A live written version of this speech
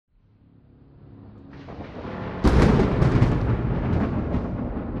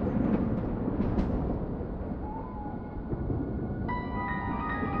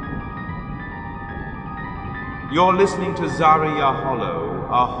You're listening to Zariya Hollow,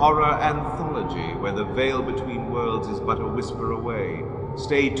 a horror anthology where the veil between worlds is but a whisper away.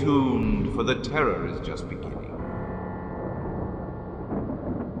 Stay tuned, for the terror is just beginning.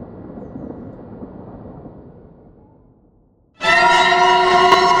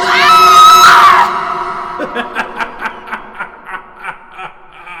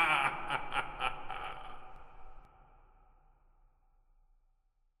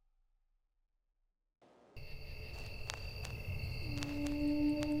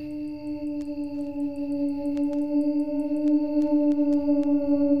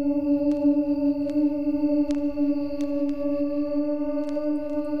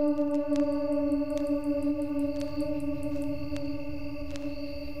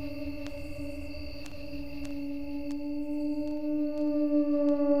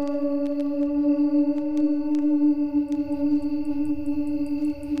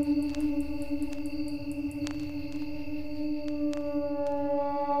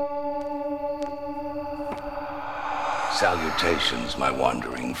 Salutations, my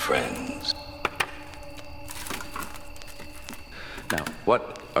wandering friends. Now,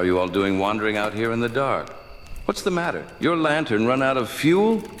 what are you all doing wandering out here in the dark? What's the matter? Your lantern run out of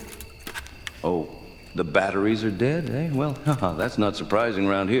fuel? Oh, the batteries are dead, eh? Well, that's not surprising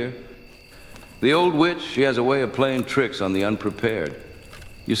around here. The old witch, she has a way of playing tricks on the unprepared.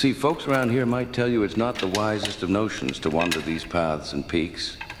 You see, folks around here might tell you it's not the wisest of notions to wander these paths and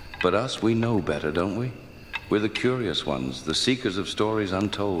peaks. But us, we know better, don't we? We're the curious ones, the seekers of stories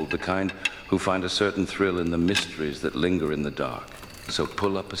untold, the kind who find a certain thrill in the mysteries that linger in the dark. So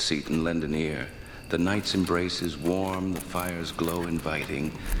pull up a seat and lend an ear. The night's embrace is warm, the fire's glow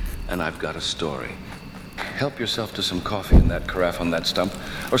inviting, and I've got a story. Help yourself to some coffee in that carafe on that stump,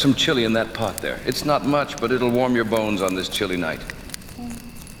 or some chili in that pot there. It's not much, but it'll warm your bones on this chilly night.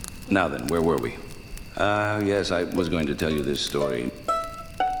 Now then, where were we? Yes, I was going to tell you this story.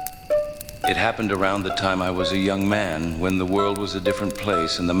 It happened around the time I was a young man, when the world was a different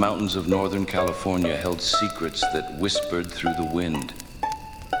place and the mountains of Northern California held secrets that whispered through the wind.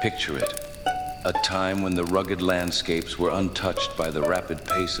 Picture it, a time when the rugged landscapes were untouched by the rapid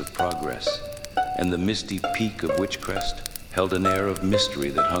pace of progress, and the misty peak of Witchcrest held an air of mystery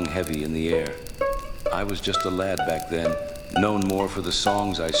that hung heavy in the air. I was just a lad back then, known more for the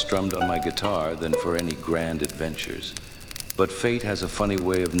songs I strummed on my guitar than for any grand adventures. But fate has a funny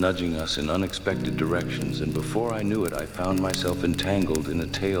way of nudging us in unexpected directions, and before I knew it, I found myself entangled in a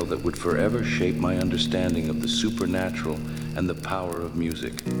tale that would forever shape my understanding of the supernatural and the power of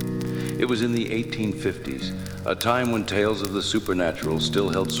music. It was in the 1850s, a time when tales of the supernatural still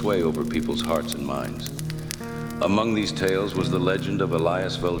held sway over people's hearts and minds. Among these tales was the legend of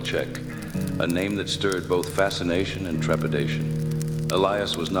Elias Volchek, a name that stirred both fascination and trepidation.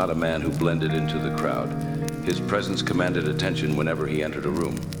 Elias was not a man who blended into the crowd. His presence commanded attention whenever he entered a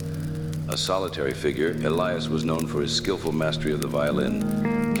room. A solitary figure, Elias was known for his skillful mastery of the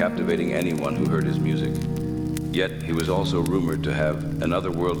violin, captivating anyone who heard his music. Yet he was also rumored to have an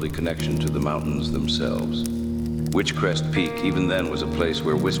otherworldly connection to the mountains themselves. Witchcrest Peak, even then, was a place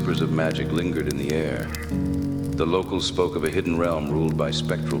where whispers of magic lingered in the air. The locals spoke of a hidden realm ruled by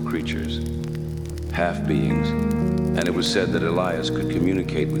spectral creatures, half-beings, and it was said that Elias could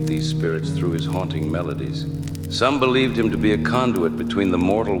communicate with these spirits through his haunting melodies. Some believed him to be a conduit between the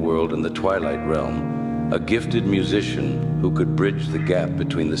mortal world and the twilight realm, a gifted musician who could bridge the gap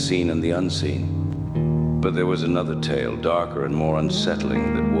between the seen and the unseen. But there was another tale, darker and more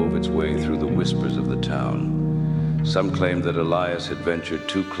unsettling, that wove its way through the whispers of the town. Some claimed that Elias had ventured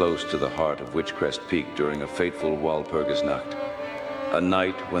too close to the heart of Witchcrest Peak during a fateful Walpurgisnacht, a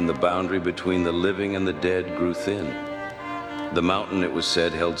night when the boundary between the living and the dead grew thin. The mountain, it was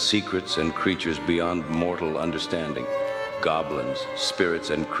said, held secrets and creatures beyond mortal understanding, goblins, spirits,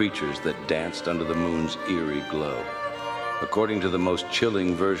 and creatures that danced under the moon's eerie glow. According to the most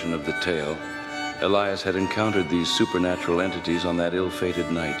chilling version of the tale, Elias had encountered these supernatural entities on that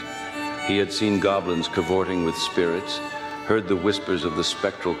ill-fated night. He had seen goblins cavorting with spirits, heard the whispers of the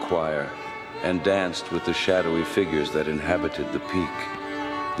spectral choir, and danced with the shadowy figures that inhabited the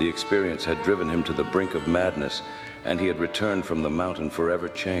peak. The experience had driven him to the brink of madness, and he had returned from the mountain forever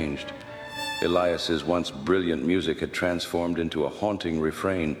changed. Elias's once brilliant music had transformed into a haunting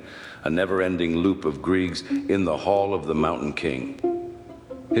refrain, a never-ending loop of Griegs in the hall of the Mountain King.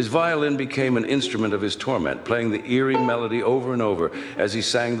 His violin became an instrument of his torment, playing the eerie melody over and over as he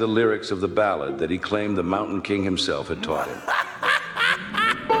sang the lyrics of the ballad that he claimed the Mountain King himself had taught him.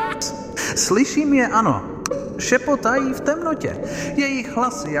 Slyším je, ano. Šepotají v temnotě. Jejich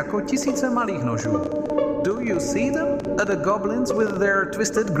hlasy jako tisíce malých nožů. Do you see them? The goblins with their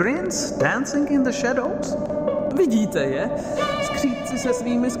twisted grins dancing in the shadows? Vidíte je? Skřídci se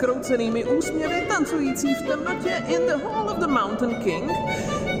svými zkroucenými úsměvy tancující v temnotě in the Hall of the Mountain King.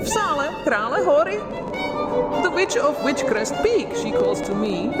 V sále krále hory. The Witch of Witchcrest Peak, she calls to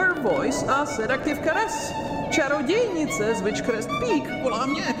me, her voice a seductive caress. Čarodějnice z Witchcrest Peak volá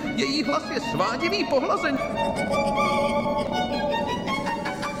mě, její hlas je svádivý pohlazeň.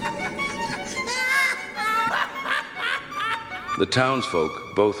 The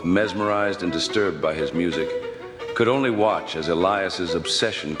townsfolk, both mesmerized and disturbed by his music, could only watch as Elias's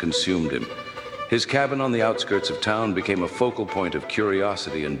obsession consumed him. His cabin on the outskirts of town became a focal point of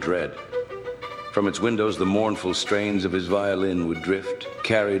curiosity and dread. From its windows, the mournful strains of his violin would drift,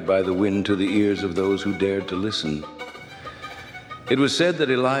 carried by the wind to the ears of those who dared to listen. It was said that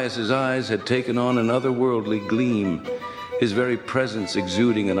Elias's eyes had taken on an otherworldly gleam, his very presence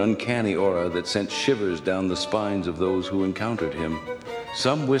exuding an uncanny aura that sent shivers down the spines of those who encountered him.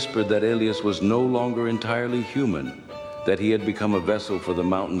 Some whispered that Elias was no longer entirely human, that he had become a vessel for the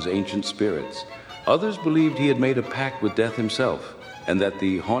mountain's ancient spirits. Others believed he had made a pact with death himself, and that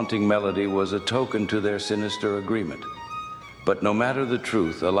the haunting melody was a token to their sinister agreement. But no matter the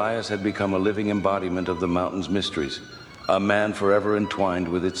truth, Elias had become a living embodiment of the mountain's mysteries, a man forever entwined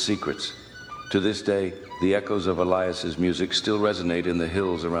with its secrets. To this day, the echoes of Elias's music still resonate in the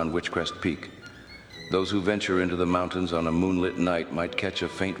hills around Witchcrest Peak. Those who venture into the mountains on a moonlit night might catch a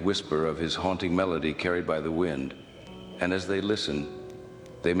faint whisper of his haunting melody carried by the wind. And as they listen,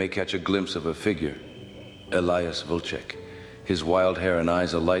 they may catch a glimpse of a figure, Elias Vulchek, his wild hair and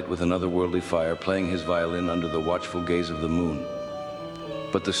eyes alight with an otherworldly fire, playing his violin under the watchful gaze of the moon.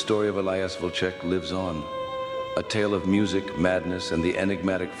 But the story of Elias Vulchek lives on. A tale of music, madness, and the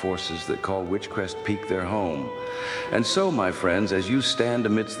enigmatic forces that call Witchcrest Peak their home. And so, my friends, as you stand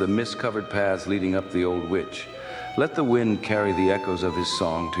amidst the mist-covered paths leading up the old witch, let the wind carry the echoes of his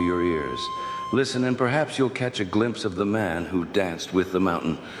song to your ears. Listen, and perhaps you'll catch a glimpse of the man who danced with the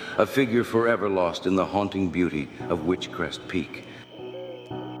mountain, a figure forever lost in the haunting beauty of Witchcrest Peak.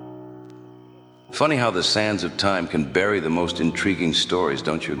 Funny how the sands of time can bury the most intriguing stories,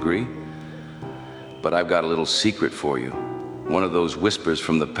 don't you agree? But I've got a little secret for you. One of those whispers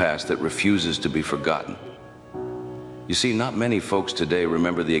from the past that refuses to be forgotten. You see, not many folks today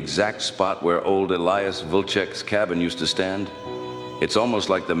remember the exact spot where old Elias Vulchek's cabin used to stand. It's almost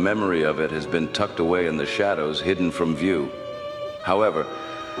like the memory of it has been tucked away in the shadows, hidden from view. However,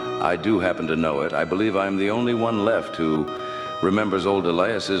 I do happen to know it. I believe I'm the only one left who remembers old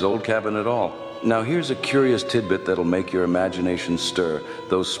Elias's old cabin at all. Now here's a curious tidbit that'll make your imagination stir.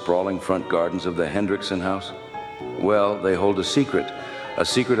 Those sprawling front gardens of the Hendrickson house? Well, they hold a secret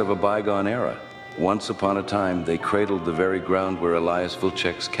of a bygone era. Once upon a time, they cradled the very ground where Elias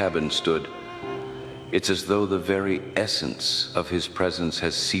Vulchek's cabin stood. It's as though the very essence of his presence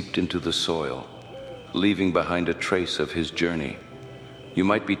has seeped into the soil, leaving behind a trace of his journey. You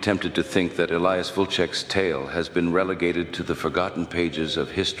might be tempted to think that Elias Vulchek's tale has been relegated to the forgotten pages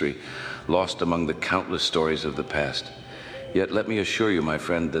of history, lost among the countless stories of the past. Yet let me assure you, my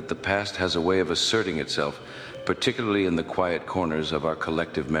friend, that the past has a way of asserting itself, particularly in the quiet corners of our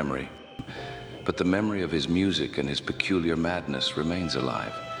collective memory. But the memory of his music and his peculiar madness remains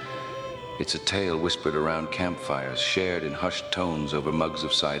alive. It's a tale whispered around campfires, shared in hushed tones over mugs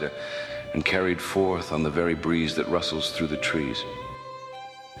of cider, and carried forth on the very breeze that rustles through the trees.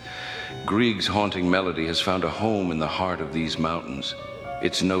 Grieg's haunting melody has found a home in the heart of these mountains,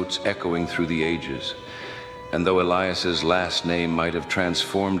 its notes echoing through the ages. And though Elias's last name might have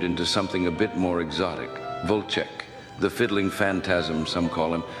transformed into something a bit more exotic, Vulchek, the fiddling phantasm some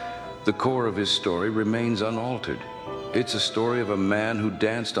call him, the core of his story remains unaltered. It's a story of a man who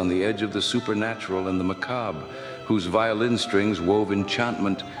danced on the edge of the supernatural and the macabre, whose violin strings wove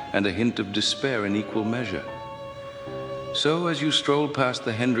enchantment and a hint of despair in equal measure. So as you stroll past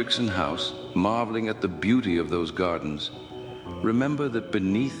the Hendrickson house, marveling at the beauty of those gardens, remember that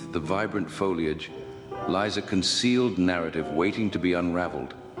beneath the vibrant foliage lies a concealed narrative waiting to be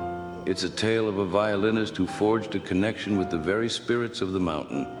unraveled. It's a tale of a violinist who forged a connection with the very spirits of the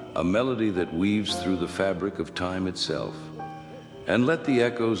mountain, a melody that weaves through the fabric of time itself. And let the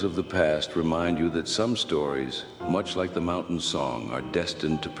echoes of the past remind you that some stories, much like the mountain song, are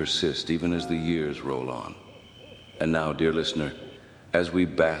destined to persist even as the years roll on. And now, dear listener, as we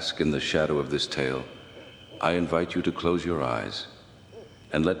bask in the shadow of this tale, I invite you to close your eyes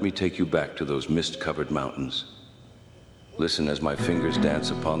and let me take you back to those mist-covered mountains. Listen as my fingers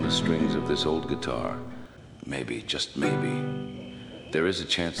dance upon the strings of this old guitar. Maybe, just maybe, there is a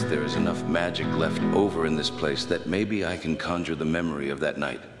chance there is enough magic left over in this place that maybe I can conjure the memory of that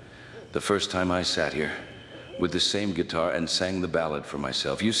night, the first time I sat here, with the same guitar and sang the ballad for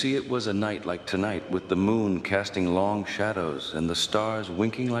myself. You see, it was a night like tonight, with the moon casting long shadows and the stars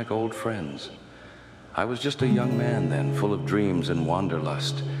winking like old friends. I was just a young man then, full of dreams and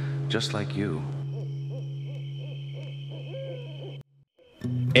wanderlust, just like you.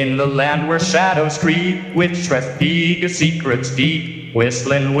 In the land where shadows creep, witchcraft eager secrets deep,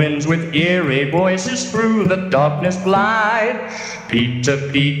 whistling winds with eerie voices through the darkness glide. Peak to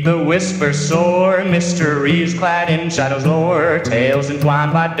peak the whispers soar, mysteries clad in shadows lore, tales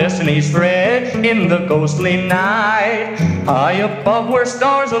entwined by destiny's thread in the ghostly night. High above where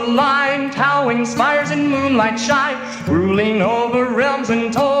stars align, towering spires in moonlight shine, ruling over realms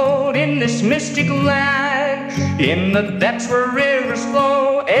untold in this mystic land. In the depths where rivers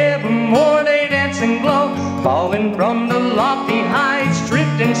flow, evermore they dance and glow, falling from the lofty heights,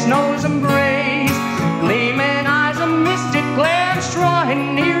 drifting snows embrace. Gleaming eyes of mystic glance,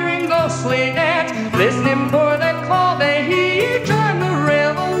 drawing near in ghostly dance, listening for that call they hear, join the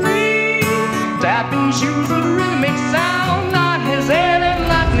revelry. Tapping shoes with rhythmic sound, not his head and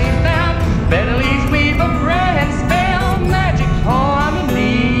lightly found, Bentley's weave of red and spell, magic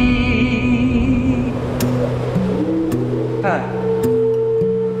harmony.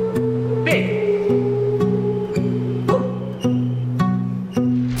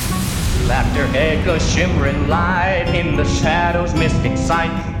 Laughter echoes shimmering light in the shadows, mystic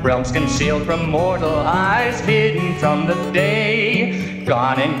sight, realms concealed from mortal eyes, hidden from the day.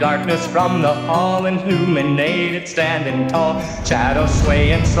 Gone in darkness from the hall, illuminated, standing tall, shadows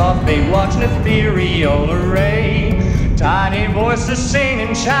swaying softly, watch an ethereal array. Tiny voices sing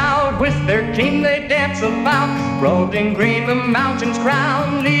and shout, with their king they dance about, robed in green the mountain's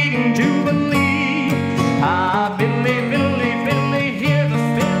crown, leading to believe. Ah, Billy, Billy, Billy, hear the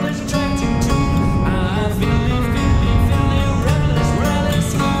fiddle is chanting too. Ah, Billy, Billy, Billy, rebellious, rally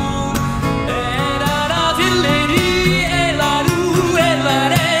smooth. Eh, da, da, Billy, dee, eh, la, doo, eh, la,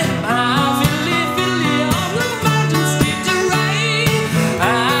 de. Ah, Billy, Billy, on the mountain steep to rain.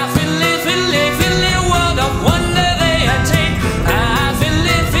 Ah, Billy, Billy, Billy, world of wonder they attain. Ah,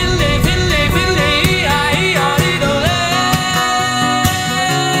 Billy, Billy, Billy, Billy, ah, ee, ah, dee, do, le.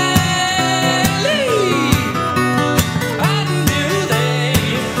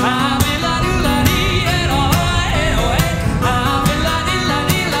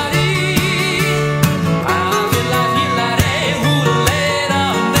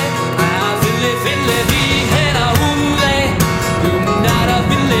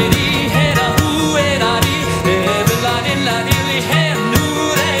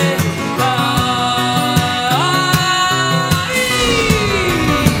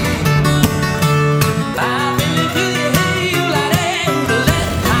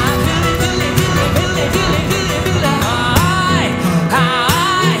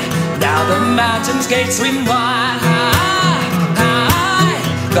 Gates swing wide, high,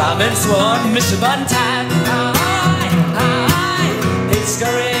 high, garment sworn, mission on time, high, high, it's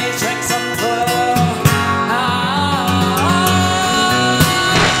scurry, tracks up for, high.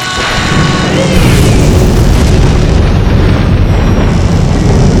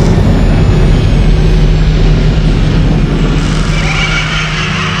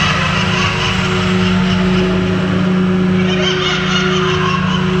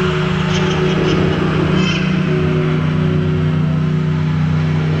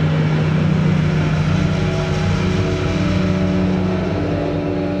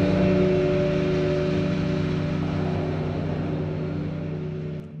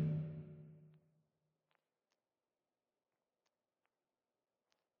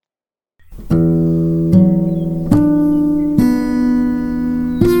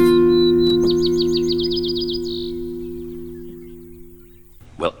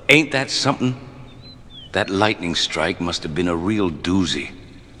 Well, ain't that something? That lightning strike must have been a real doozy.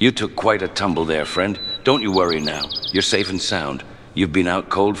 You took quite a tumble there, friend. Don't you worry now. You're safe and sound. You've been out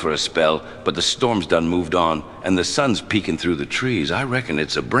cold for a spell, but the storm's done moved on, and the sun's peeking through the trees. I reckon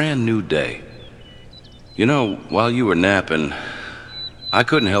it's a brand new day. You know, while you were napping, I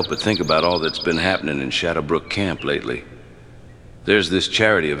couldn't help but think about all that's been happening in Shadowbrook Camp lately. There's this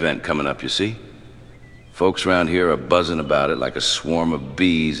charity event coming up, you see? Folks around here are buzzing about it like a swarm of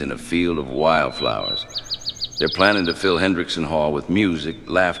bees in a field of wildflowers. They're planning to fill Hendrickson Hall with music,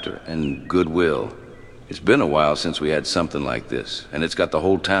 laughter, and goodwill. It's been a while since we had something like this, and it's got the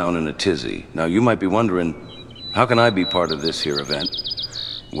whole town in a tizzy. Now, you might be wondering, how can I be part of this here event?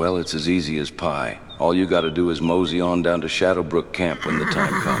 Well, it's as easy as pie. All you gotta do is mosey on down to Shadowbrook Camp when the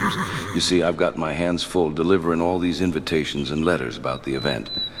time comes. You see, I've got my hands full delivering all these invitations and letters about the event.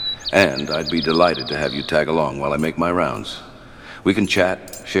 And I'd be delighted to have you tag along while I make my rounds. We can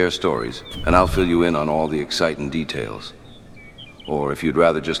chat, share stories, and I'll fill you in on all the exciting details. Or if you'd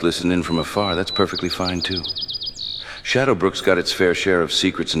rather just listen in from afar, that's perfectly fine too. Shadowbrook's got its fair share of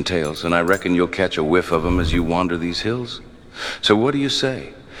secrets and tales, and I reckon you'll catch a whiff of them as you wander these hills. So what do you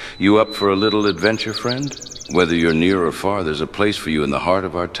say? You up for a little adventure, friend? Whether you're near or far, there's a place for you in the heart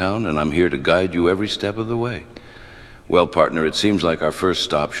of our town, and I'm here to guide you every step of the way. Well, partner, it seems like our first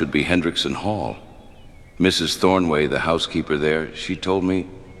stop should be Hendrickson Hall. Mrs. Thornway, the housekeeper there, she told me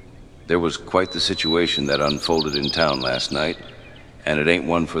there was quite the situation that unfolded in town last night, and it ain't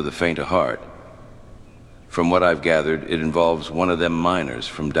one for the faint of heart. From what I've gathered, it involves one of them miners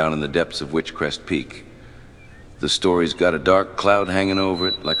from down in the depths of Witchcrest Peak. The story's got a dark cloud hanging over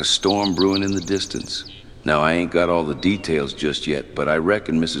it, like a storm brewing in the distance. Now, I ain't got all the details just yet, but I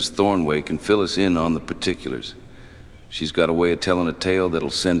reckon Mrs. Thornway can fill us in on the particulars. She's got a way of telling a tale that'll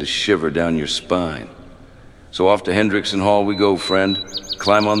send a shiver down your spine. So off to Hendrickson Hall we go, friend.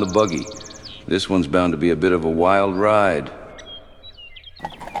 Climb on the buggy. This one's bound to be a bit of a wild ride.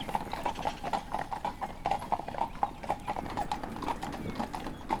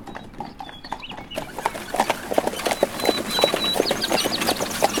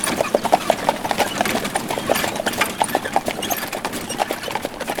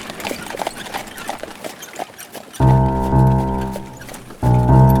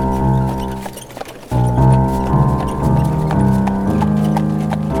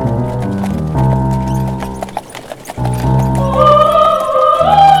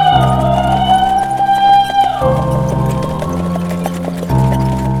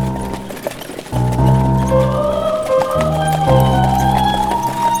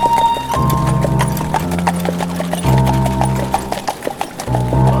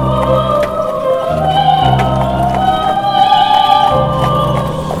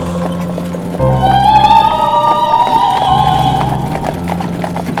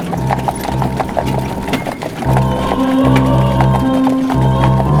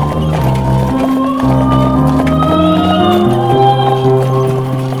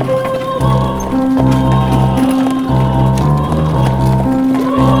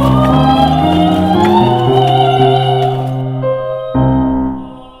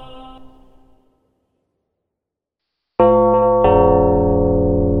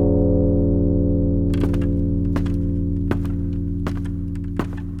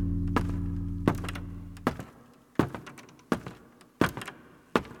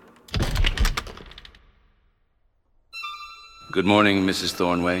 Good morning, Mrs.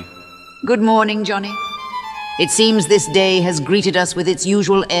 Thornway. Good morning, Johnny. It seems this day has greeted us with its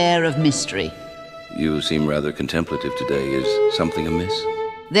usual air of mystery. You seem rather contemplative today. Is something amiss?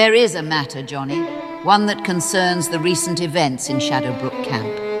 There is a matter, Johnny. One that concerns the recent events in Shadowbrook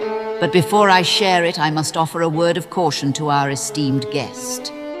Camp. But before I share it, I must offer a word of caution to our esteemed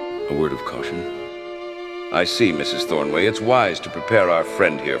guest. A word of caution? I see, Mrs. Thornway. It's wise to prepare our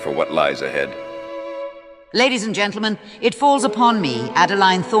friend here for what lies ahead. Ladies and gentlemen, it falls upon me,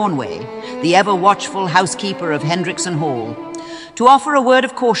 Adeline Thornway, the ever-watchful housekeeper of Hendrickson Hall, to offer a word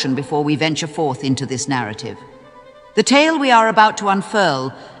of caution before we venture forth into this narrative. The tale we are about to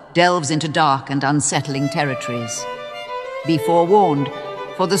unfurl delves into dark and unsettling territories. Be forewarned,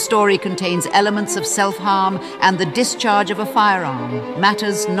 for the story contains elements of self-harm and the discharge of a firearm,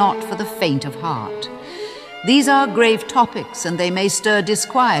 matters not for the faint of heart. These are grave topics, and they may stir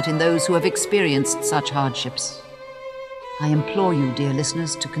disquiet in those who have experienced such hardships. I implore you, dear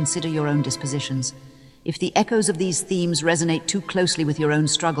listeners, to consider your own dispositions. If the echoes of these themes resonate too closely with your own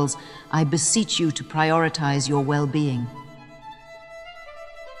struggles, I beseech you to prioritize your well-being.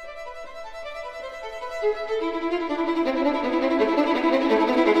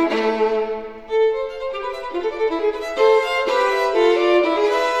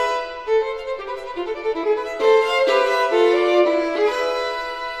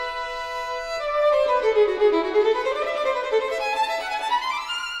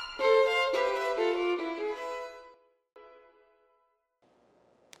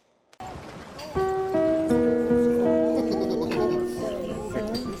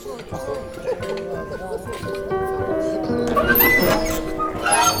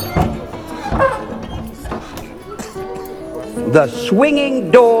 The swinging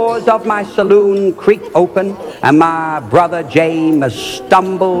doors of my saloon creaked open, and my brother James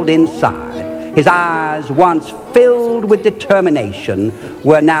stumbled inside. His eyes, once filled with determination,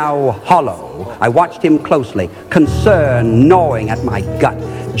 were now hollow. I watched him closely, concern gnawing at my gut.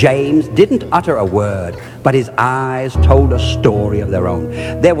 James didn't utter a word, but his eyes told a story of their own.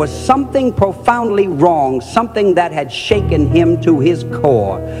 There was something profoundly wrong, something that had shaken him to his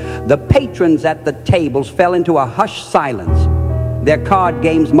core. The patrons at the tables fell into a hushed silence. their card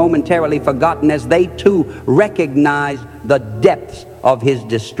games momentarily forgotten as they too recognized the depths of his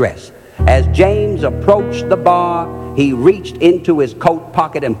distress. As James approached the bar, he reached into his coat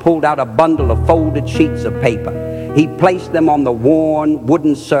pocket and pulled out a bundle of folded sheets of paper. He placed them on the worn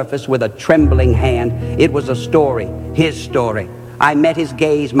wooden surface with a trembling hand. It was a story, his story. I met his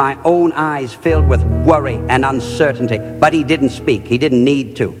gaze, my own eyes filled with worry and uncertainty, but he didn't speak. He didn't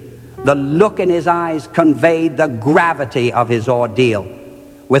need to. The look in his eyes conveyed the gravity of his ordeal.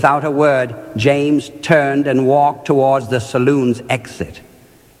 Without a word, James turned and walked towards the saloon's exit.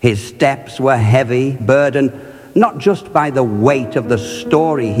 His steps were heavy, burdened not just by the weight of the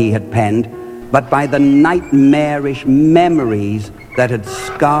story he had penned, but by the nightmarish memories that had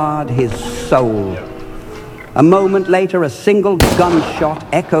scarred his soul. A moment later, a single gunshot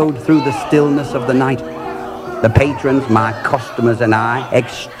echoed through the stillness of the night. The patrons, my customers, and I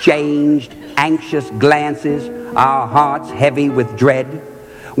exchanged anxious glances, our hearts heavy with dread.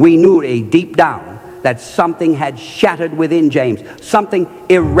 We knew deep down that something had shattered within James, something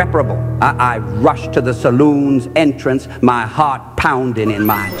irreparable. I rushed to the saloon's entrance, my heart pounding in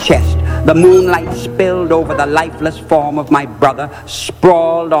my chest. The moonlight spilled over the lifeless form of my brother,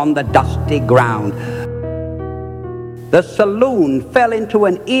 sprawled on the dusty ground. The saloon fell into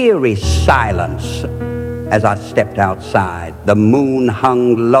an eerie silence as I stepped outside. The moon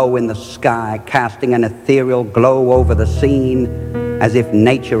hung low in the sky, casting an ethereal glow over the scene, as if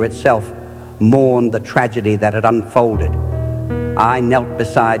nature itself mourned the tragedy that had unfolded. I knelt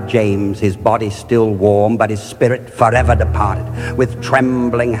beside James, his body still warm, but his spirit forever departed. With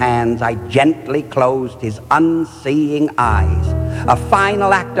trembling hands, I gently closed his unseeing eyes, a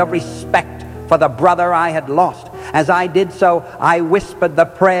final act of respect for the brother I had lost. As I did so, I whispered the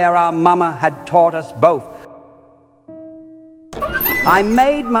prayer our mama had taught us both. I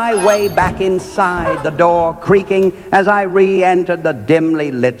made my way back inside, the door creaking as I re-entered the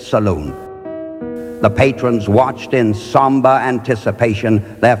dimly lit saloon. The patrons watched in somber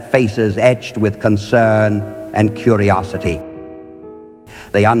anticipation, their faces etched with concern and curiosity.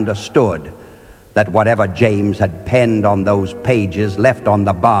 They understood that whatever James had penned on those pages left on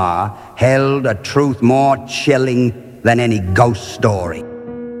the bar held a truth more chilling than any ghost story.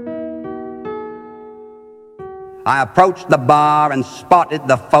 I approached the bar and spotted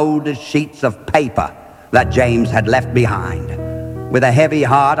the folded sheets of paper that James had left behind. With a heavy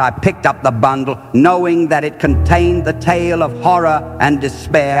heart, I picked up the bundle, knowing that it contained the tale of horror and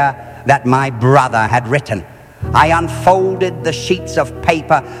despair that my brother had written. I unfolded the sheets of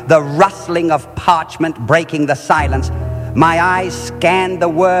paper, the rustling of parchment breaking the silence. My eyes scanned the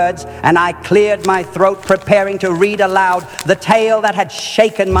words, and I cleared my throat, preparing to read aloud the tale that had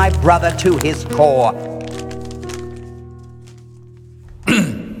shaken my brother to his core.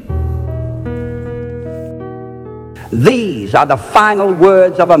 These are the final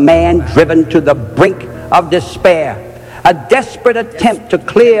words of a man driven to the brink of despair. A desperate attempt to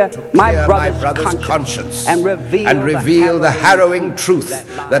clear my brother's conscience and reveal the harrowing truth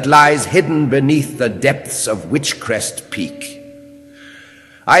that lies hidden beneath the depths of Witchcrest Peak.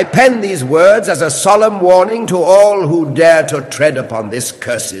 I pen these words as a solemn warning to all who dare to tread upon this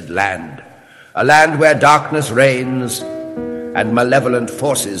cursed land, a land where darkness reigns and malevolent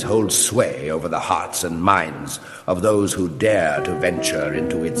forces hold sway over the hearts and minds of those who dare to venture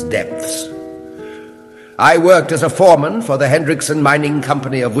into its depths. I worked as a foreman for the Hendrickson Mining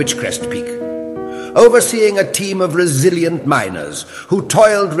Company of Witchcrest Peak, overseeing a team of resilient miners who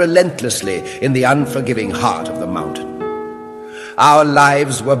toiled relentlessly in the unforgiving heart of the mountain. Our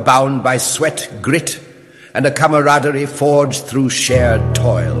lives were bound by sweat, grit, and a camaraderie forged through shared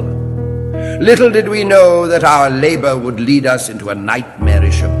toil. Little did we know that our labor would lead us into a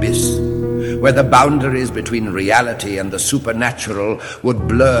nightmarish abyss, where the boundaries between reality and the supernatural would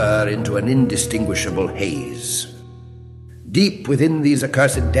blur into an indistinguishable haze. Deep within these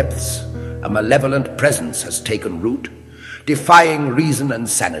accursed depths, a malevolent presence has taken root, defying reason and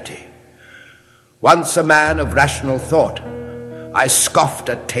sanity. Once a man of rational thought, I scoffed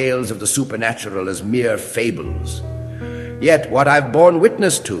at tales of the supernatural as mere fables. Yet what I've borne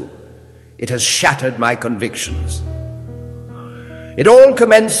witness to, it has shattered my convictions. It all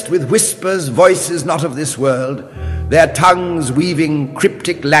commenced with whispers, voices not of this world, their tongues weaving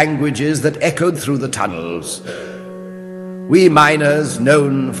cryptic languages that echoed through the tunnels. We miners,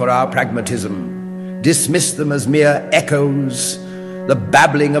 known for our pragmatism, dismissed them as mere echoes, the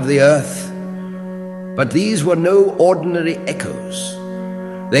babbling of the earth. But these were no ordinary echoes.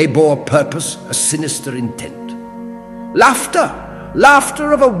 They bore purpose, a sinister intent. Laughter!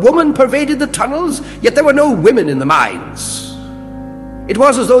 Laughter of a woman pervaded the tunnels, yet there were no women in the mines. It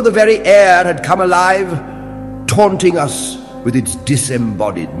was as though the very air had come alive, taunting us with its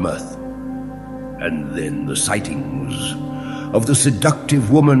disembodied mirth. And then the sightings of the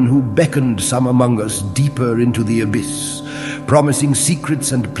seductive woman who beckoned some among us deeper into the abyss, promising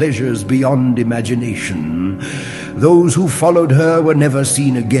secrets and pleasures beyond imagination. Those who followed her were never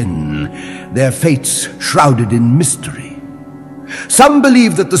seen again, their fates shrouded in mystery. Some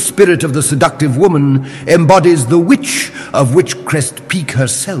believe that the spirit of the seductive woman embodies the witch of Witchcrest Peak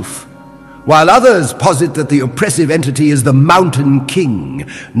herself, while others posit that the oppressive entity is the Mountain King,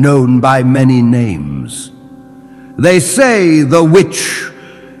 known by many names. They say the witch,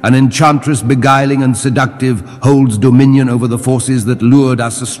 an enchantress beguiling and seductive, holds dominion over the forces that lured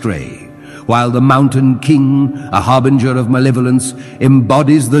us astray, while the Mountain King, a harbinger of malevolence,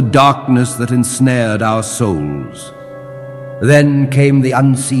 embodies the darkness that ensnared our souls. Then came the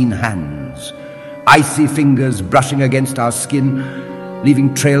unseen hands, icy fingers brushing against our skin,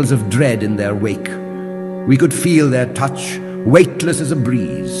 leaving trails of dread in their wake. We could feel their touch, weightless as a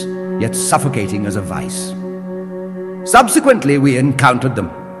breeze, yet suffocating as a vice. Subsequently, we encountered them,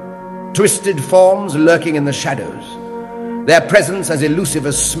 twisted forms lurking in the shadows, their presence as elusive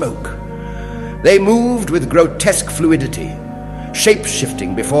as smoke. They moved with grotesque fluidity,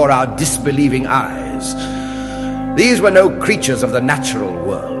 shape-shifting before our disbelieving eyes. These were no creatures of the natural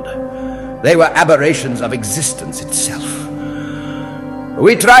world. They were aberrations of existence itself.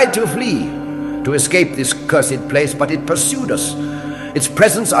 We tried to flee, to escape this cursed place, but it pursued us, its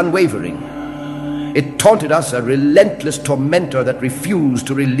presence unwavering. It taunted us, a relentless tormentor that refused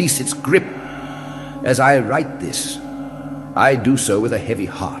to release its grip. As I write this, I do so with a heavy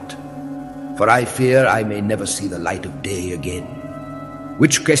heart, for I fear I may never see the light of day again.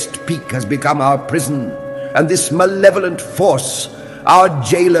 Witchcrest Peak has become our prison, and this malevolent force, our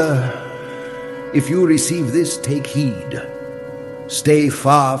jailer. If you receive this, take heed. Stay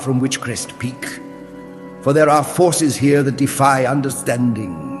far from Witchcrest Peak, for there are forces here that defy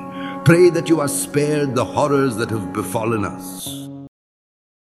understanding. Pray that you are spared the horrors that have befallen us.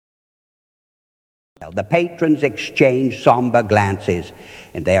 The patrons exchanged somber glances,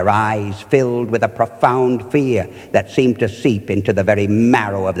 and their eyes filled with a profound fear that seemed to seep into the very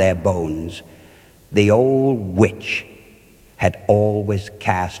marrow of their bones. The old witch had always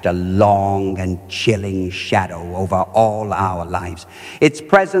cast a long and chilling shadow over all our lives, its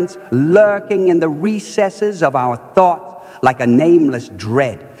presence lurking in the recesses of our thoughts like a nameless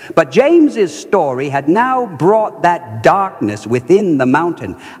dread. But James's story had now brought that darkness within the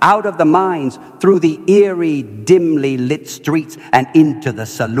mountain, out of the mines, through the eerie, dimly lit streets, and into the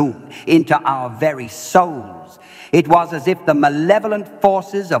saloon, into our very souls. It was as if the malevolent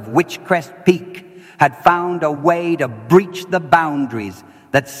forces of Witchcrest Peak had found a way to breach the boundaries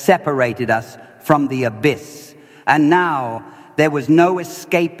that separated us from the abyss. And now there was no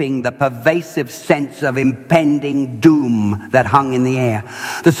escaping the pervasive sense of impending doom that hung in the air.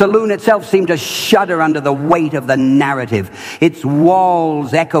 The saloon itself seemed to shudder under the weight of the narrative, its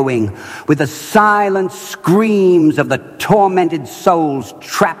walls echoing with the silent screams of the tormented souls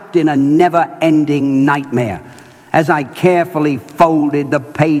trapped in a never-ending nightmare. As I carefully folded the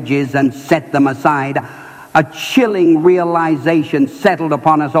pages and set them aside, a chilling realization settled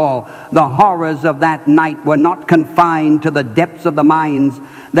upon us all. The horrors of that night were not confined to the depths of the mines.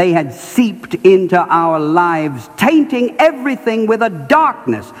 They had seeped into our lives, tainting everything with a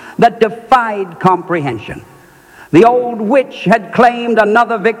darkness that defied comprehension. The old witch had claimed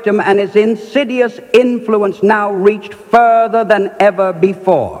another victim, and its insidious influence now reached further than ever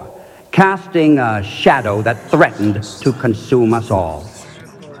before, casting a shadow that threatened to consume us all.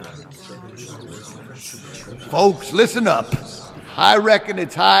 Folks, listen up. I reckon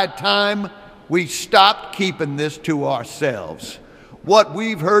it's high time we stopped keeping this to ourselves. What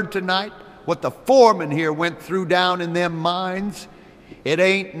we've heard tonight, what the foreman here went through down in them mines, it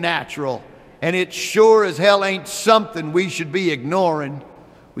ain't natural, and it sure as hell ain't something we should be ignoring.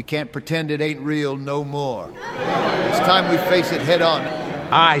 We can't pretend it ain't real no more. It's time we face it head on.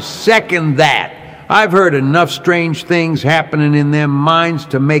 I second that. I've heard enough strange things happening in them mines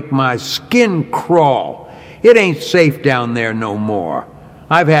to make my skin crawl. It ain't safe down there no more.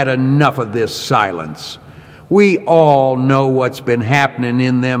 I've had enough of this silence. We all know what's been happening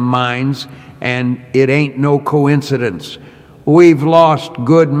in them mines, and it ain't no coincidence. We've lost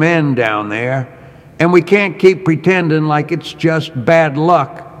good men down there, and we can't keep pretending like it's just bad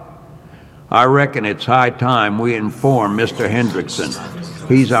luck. I reckon it's high time we inform Mr. Hendrickson.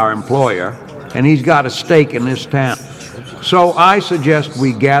 He's our employer, and he's got a stake in this town. So I suggest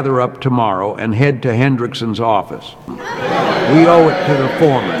we gather up tomorrow and head to Hendrickson's office. We owe it to the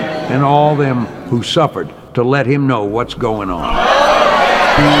foreman and all them who suffered to let him know what's going on.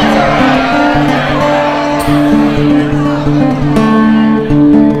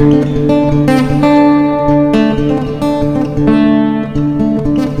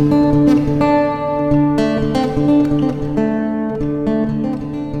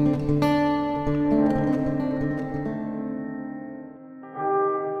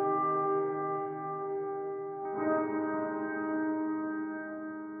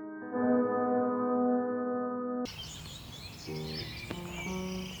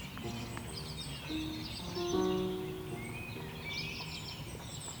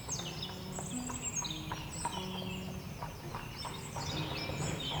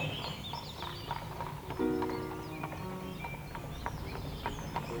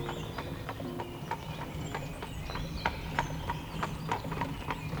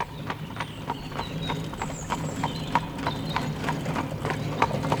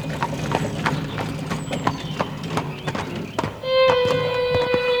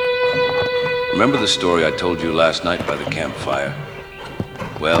 Remember the story I told you last night by the campfire?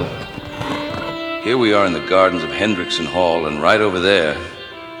 Well, here we are in the gardens of Hendrickson Hall, and right over there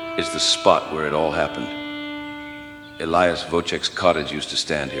is the spot where it all happened. Elias Wojciech's cottage used to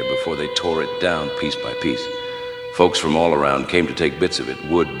stand here before they tore it down piece by piece. Folks from all around came to take bits of it,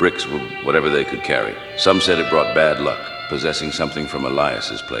 wood, bricks, whatever they could carry. Some said it brought bad luck, possessing something from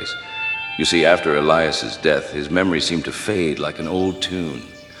Elias's place. You see, after Elias's death, his memory seemed to fade like an old tune.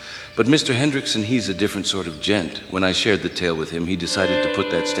 But Mr. Hendrickson, he's a different sort of gent. When I shared the tale with him, he decided to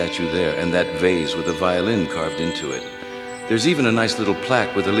put that statue there and that vase with a violin carved into it. There's even a nice little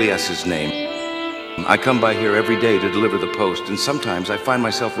plaque with Elias's name. I come by here every day to deliver the post, and sometimes I find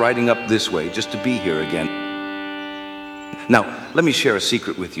myself riding up this way just to be here again. Now, let me share a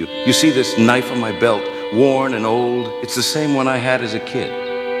secret with you. You see this knife on my belt, worn and old? It's the same one I had as a kid.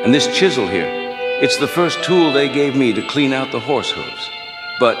 And this chisel here, it's the first tool they gave me to clean out the horse hooves.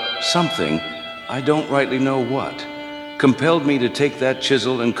 But something, I don't rightly know what, compelled me to take that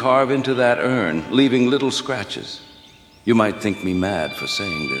chisel and carve into that urn, leaving little scratches. You might think me mad for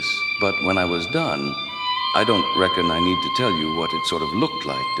saying this, but when I was done, I don't reckon I need to tell you what it sort of looked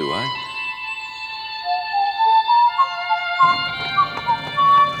like, do I?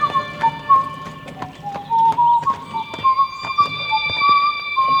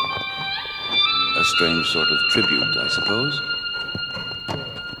 A strange sort of tribute, I suppose.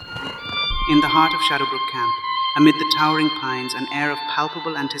 In the heart of Shadowbrook Camp, amid the towering pines, an air of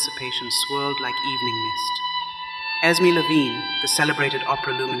palpable anticipation swirled like evening mist. S1Ep9, Levine, the celebrated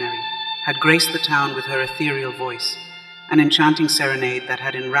opera luminary, had graced the town with her ethereal voice, an enchanting serenade that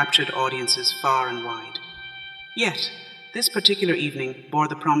had enraptured audiences far and wide. Yet, this particular evening bore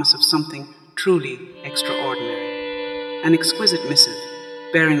the promise of something truly extraordinary. An exquisite missive,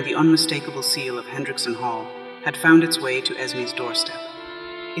 bearing the unmistakable seal of Hendrickson Hall, had found its way to S1Ep's doorstep.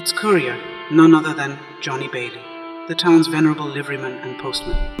 Its courier, none other than Johnny Bailey, the town's venerable liveryman and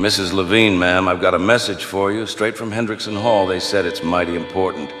postman. Mrs. Levine, ma'am, I've got a message for you, straight from Hendrickson Hall. They said it's mighty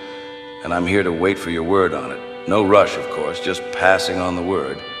important, and I'm here to wait for your word on it. No rush, of course, just passing on the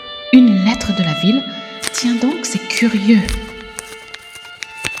word. Une lettre de la ville? Tiens donc, c'est curieux.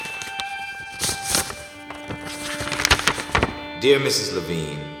 Dear Mrs.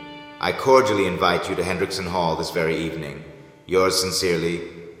 Levine, I cordially invite you to Hendrickson Hall this very evening. Yours sincerely,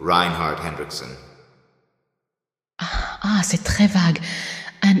 Reinhard Hendrickson. C'est très vague.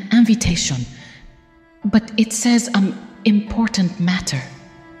 An invitation. But it says, important matter.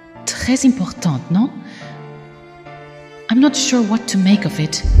 Très important, non? I'm not sure what to make of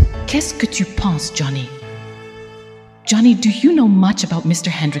it. Qu'est-ce que tu penses, Johnny? Johnny, do you know much about Mr.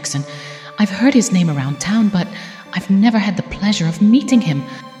 Hendrickson? I've heard his name around town, but I've never had the pleasure of meeting him.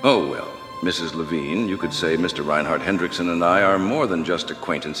 Oh, well, Mrs. Levine, you could say Mr. Reinhard Hendrickson and I are more than just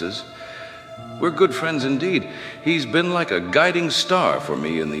acquaintances. We're good friends indeed. He's been like a guiding star for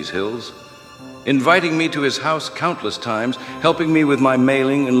me in these hills, inviting me to his house countless times, helping me with my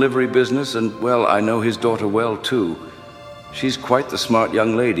mailing and livery business, and, well, I know his daughter well, too. She's quite the smart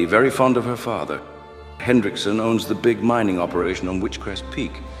young lady, very fond of her father. Hendrickson owns the big mining operation on Witchcrest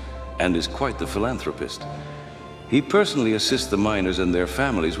Peak and is quite the philanthropist. He personally assists the miners and their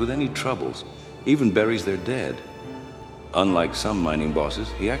families with any troubles, even buries their dead. Unlike some mining bosses,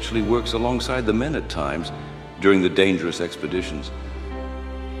 he actually works alongside the men at times during the dangerous expeditions.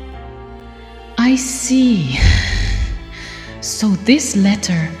 I see. So this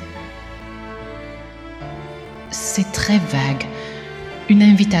letter... C'est très vague. Une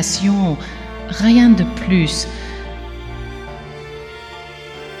invitation, rien de plus.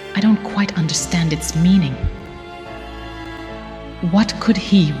 I don't quite understand its meaning. What could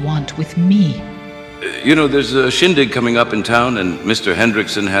he want with me? You know, there's a shindig coming up in town, and Mr.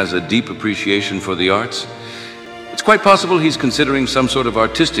 Hendrickson has a deep appreciation for the arts. It's quite possible he's considering some sort of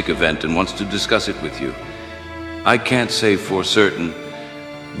artistic event and wants to discuss it with you. I can't say for certain,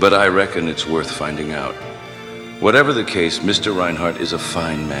 but I reckon it's worth finding out. Whatever the case, Mr. Reinhardt is a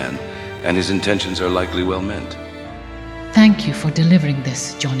fine man, and his intentions are likely well meant. Thank you for delivering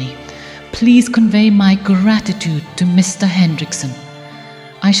this, Johnny. Please convey my gratitude to Mr. Hendrickson.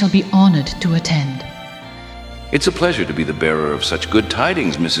 I shall be honored to attend. It's a pleasure to be the bearer of such good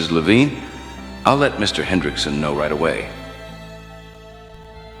tidings, Mrs. Levine. I'll let Mr. Hendrickson know right away.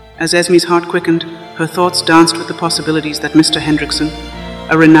 As Esme's heart quickened, her thoughts danced with the possibilities that Mr. Hendrickson,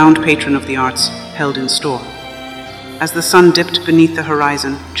 a renowned patron of the arts, held in store. As the sun dipped beneath the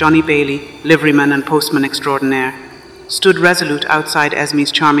horizon, Johnny Bailey, liveryman and postman extraordinaire, stood resolute outside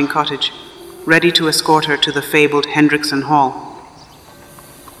Esme's charming cottage, ready to escort her to the fabled Hendrickson Hall.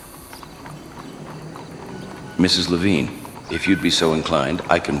 Mrs. Levine, If you'd be so inclined,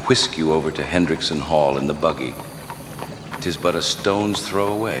 I can whisk you over to Hendrickson Hall in the buggy. 'Tis but a stone's throw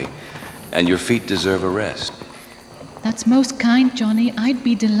away, and your feet deserve a rest. That's most kind, Johnny. I'd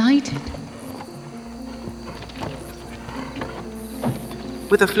be delighted.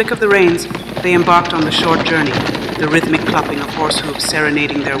 With a flick of the reins, they embarked on the short journey, the rhythmic clopping of horse hooves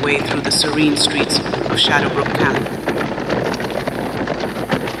serenading their way through the serene streets of Shadowbrook Camp.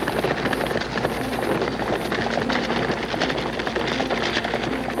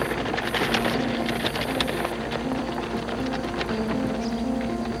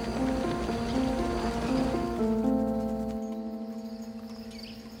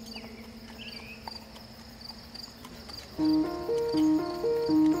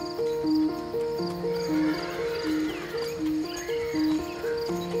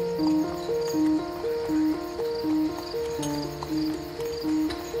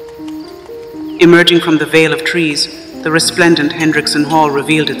 Emerging from the veil of trees, the resplendent Hendrickson Hall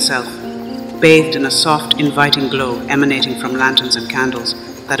revealed itself, bathed in a soft, inviting glow emanating from lanterns and candles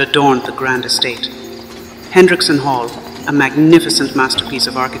that adorned the grand estate. Hendrickson Hall, a magnificent masterpiece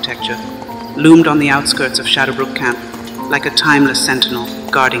of architecture, loomed on the outskirts of Shadowbrook Camp like a timeless sentinel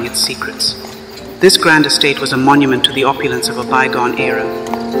guarding its secrets. This grand estate was a monument to the opulence of a bygone era,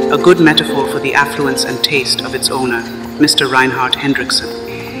 a good metaphor for the affluence and taste of its owner, Mr. Reinhard Hendrickson.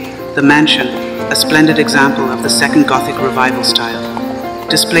 The mansion, a splendid example of the Second Gothic Revival style,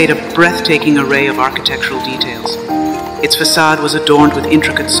 displayed a breathtaking array of architectural details. Its facade was adorned with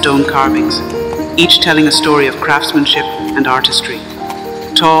intricate stone carvings, each telling a story of craftsmanship and artistry.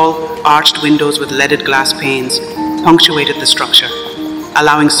 Tall, arched windows with leaded glass panes punctuated the structure,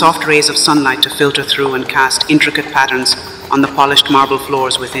 allowing soft rays of sunlight to filter through and cast intricate patterns on the polished marble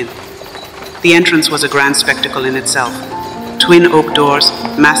floors within. The entrance was a grand spectacle in itself. Twin oak doors,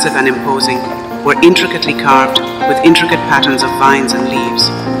 massive and imposing, were intricately carved with intricate patterns of vines and leaves,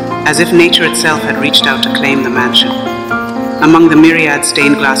 as if nature itself had reached out to claim the mansion. Among the myriad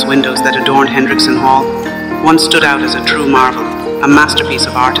stained glass windows that adorned Hendrickson Hall, one stood out as a true marvel, a masterpiece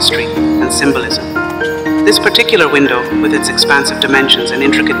of artistry and symbolism. This particular window, with its expansive dimensions and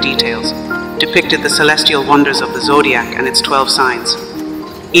intricate details, depicted the celestial wonders of the zodiac and its 12 signs.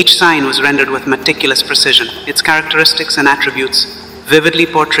 Each sign was rendered with meticulous precision, its characteristics and attributes vividly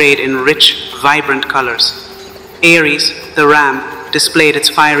portrayed in rich, vibrant colors. Aries, the ram, displayed its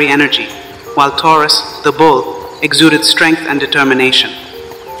fiery energy, while Taurus, the bull, exuded strength and determination.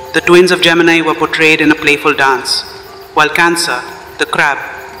 The twins of Gemini were portrayed in a playful dance, while Cancer, the crab,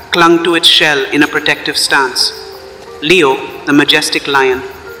 clung to its shell in a protective stance. Leo, the majestic lion,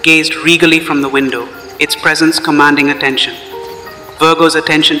 gazed regally from the window, its presence commanding attention. Virgo's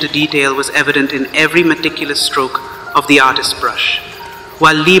attention to detail was evident in every meticulous stroke of the artist's brush,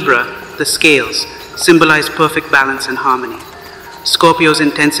 while Libra, the scales, symbolized perfect balance and harmony. Scorpio's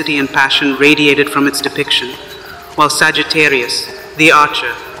intensity and passion radiated from its depiction, while Sagittarius, the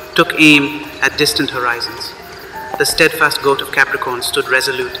archer, took aim at distant horizons. The steadfast goat of Capricorn stood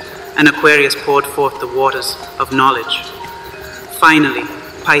resolute, and Aquarius poured forth the waters of knowledge. Finally,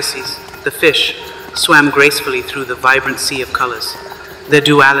 Pisces, the fish, swam gracefully through the vibrant sea of colors, their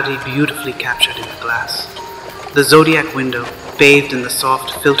duality beautifully captured in the glass. The zodiac window, bathed in the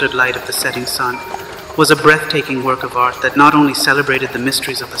soft, filtered light of the setting sun, was a breathtaking work of art that not only celebrated the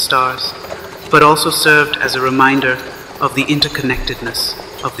mysteries of the stars, but also served as a reminder of the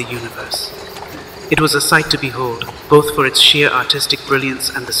interconnectedness of the universe. It was a sight to behold, both for its sheer artistic brilliance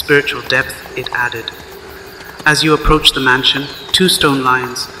and the spiritual depth it added. As you approached the mansion, 2 stone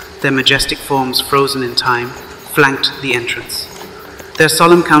lions, their majestic forms frozen in time, flanked the entrance. Their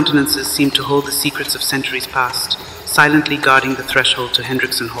solemn countenances seemed to hold the secrets of centuries past, silently guarding the threshold to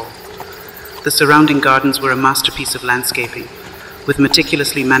Hendrickson Hall. The surrounding gardens were a masterpiece of landscaping, with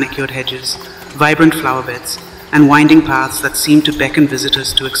meticulously manicured hedges, vibrant flower beds, and winding paths that seemed to beckon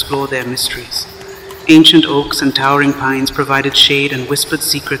visitors to explore their mysteries. Ancient oaks and towering pines provided shade and whispered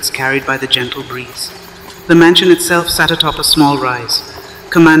secrets carried by the gentle breeze. The mansion itself sat atop a small rise,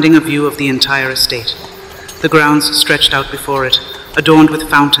 commanding a view of the entire estate. The grounds stretched out before it, adorned with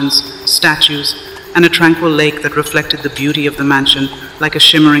fountains, statues, and a tranquil lake that reflected the beauty of the mansion like a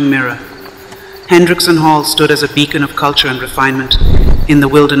shimmering mirror. Hendrickson Hall stood as a beacon of culture and refinement in the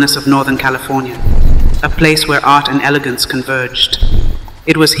wilderness of Northern California, a place where art and elegance converged.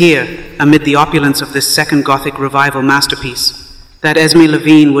 It was here, amid the opulence of this Second Gothic Revival masterpiece, that Esme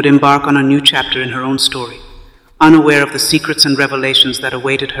Levine would embark on a new chapter in her own story, unaware of the secrets and revelations that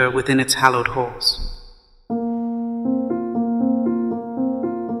awaited her within its hallowed halls.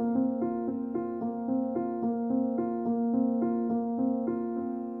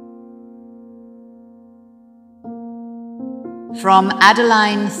 From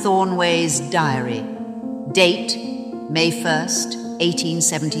Adeline Thornway's diary. Date, May 1st,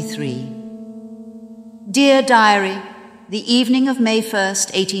 1873. Dear Diary, the evening of May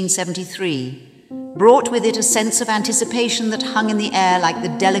 1st, 1873, brought with it a sense of anticipation that hung in the air like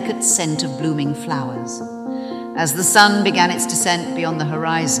the delicate scent of blooming flowers. As the sun began its descent beyond the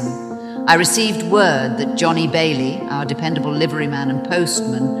horizon, I received word that Johnny Bailey, our dependable liveryman and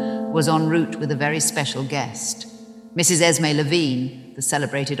postman, was en route with a very special guest. Mrs. Esme Levine, the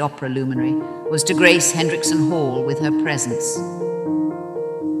celebrated opera luminary, was to grace Hendrickson Hall with her presence.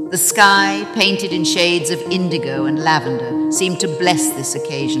 The sky, painted in shades of indigo and lavender, seemed to bless this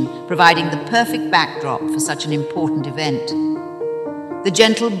occasion, providing the perfect backdrop for such an important event. The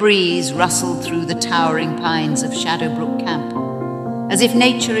gentle breeze rustled through the towering pines of Shadowbrook Camp, as if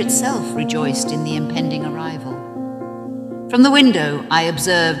nature itself rejoiced in the impending arrival. From the window, I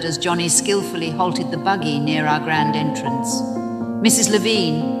observed as Johnny skillfully halted the buggy near our grand entrance. Mrs.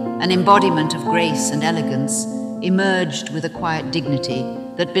 Levine, an embodiment of grace and elegance, emerged with a quiet dignity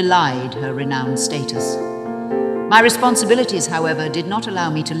that belied her renowned status. My responsibilities, however, did not allow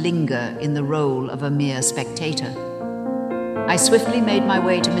me to linger in the role of a mere spectator. I swiftly made my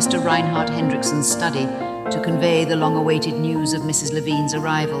way to Mr. Reinhard Hendrickson's study to convey the long-awaited news of Mrs. Levine's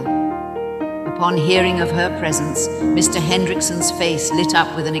arrival. Upon hearing of her presence, Mr. Hendrickson's face lit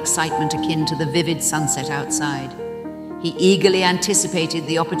up with an excitement akin to the vivid sunset outside. He eagerly anticipated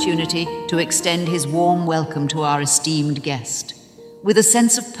the opportunity to extend his warm welcome to our esteemed guest. With a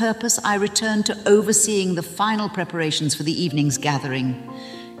sense of purpose, I returned to overseeing the final preparations for the evening's gathering.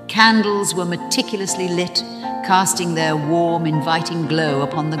 Candles were meticulously lit, casting their warm, inviting glow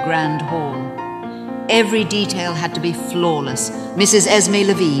upon the grand hall. Every detail had to be flawless. Mrs. Esme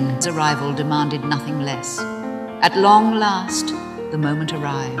Levine's arrival demanded nothing less. At long last, the moment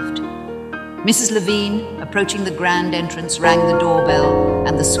arrived. Mrs. Levine, approaching the grand entrance, rang the doorbell,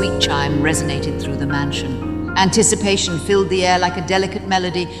 and the sweet chime resonated through the mansion. Anticipation filled the air like a delicate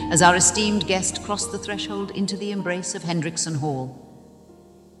melody as our esteemed guest crossed the threshold into the embrace of Hendrickson Hall.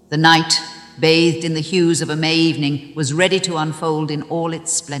 The night, bathed in the hues of a May evening, was ready to unfold in all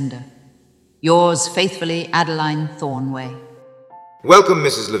its splendor. Yours faithfully, Adeline Thornway. Welcome,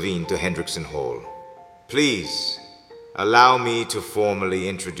 Mrs. Levine, to Hendrickson Hall. Please, allow me to formally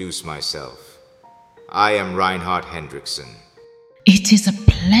introduce myself. I am Reinhard Hendrickson. It is a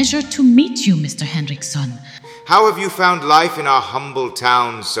pleasure to meet you, Mr. Hendrickson. How have you found life in our humble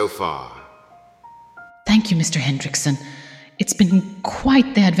town so far? Thank you, Mr. Hendrickson. It's been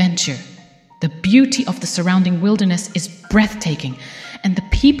quite the adventure. The beauty of the surrounding wilderness is breathtaking, and the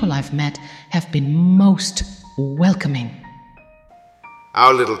people I've met have been most welcoming.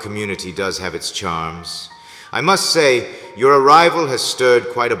 Our little community does have its charms. I must say, your arrival has stirred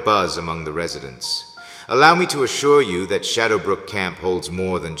quite a buzz among the residents. Allow me to assure you that Shadowbrook Camp holds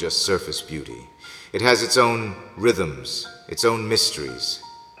more than just surface beauty. It has its own rhythms, its own mysteries.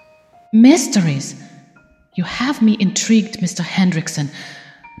 Mysteries? You have me intrigued, Mr. Hendrickson.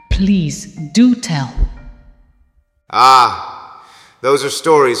 Please, do tell. Those are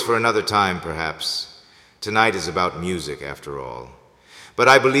stories for another time, perhaps. Tonight is about music, after all. But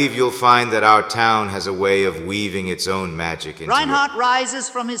I believe you'll find that our town has a way of weaving its own magic into Reinhardt rises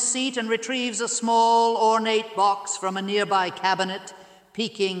from his seat and retrieves a small, ornate box from a nearby cabinet,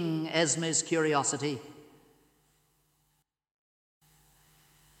 piquing Esme's curiosity.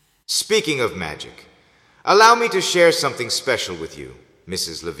 Speaking of magic, allow me to share something special with you,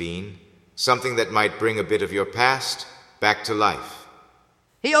 Mrs. Levine. Something that might bring a bit of your past back to life.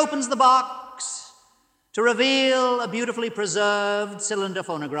 He opens the box to reveal a beautifully preserved cylinder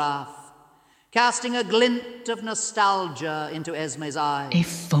phonograph, casting a glint of nostalgia into Esme's eyes. A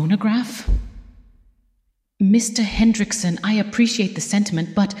phonograph? Mr. Hendrickson, I appreciate the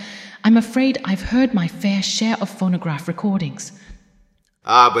sentiment, but I'm afraid I've heard my fair share of phonograph recordings.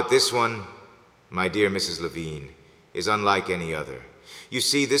 But this one, my dear Mrs. Levine, is unlike any other. You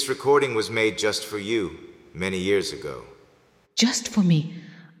see, this recording was made just for you many years ago. Just for me?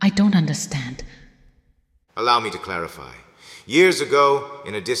 I don't understand. Allow me to clarify. Years ago,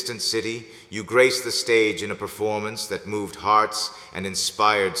 in a distant city, you graced the stage in a performance that moved hearts and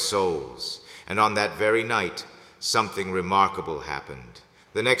inspired souls. And on that very night, something remarkable happened.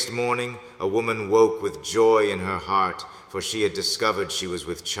 The next morning, a woman woke with joy in her heart, for she had discovered she was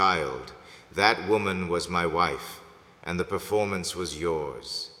with child. That woman was my wife, and the performance was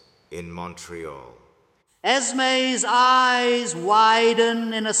yours, in Montreal. Esme's eyes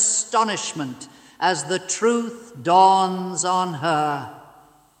widen in astonishment as the truth dawns on her.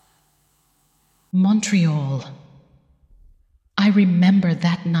 Montreal. I remember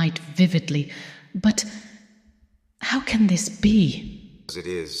that night vividly, but How can this be? As it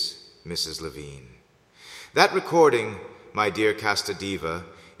is, Mrs. Levine. That recording, my dear Castadiva,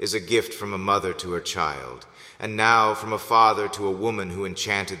 is a gift from a mother to her child, and now from a father to a woman who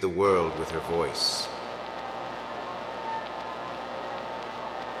enchanted the world with her voice.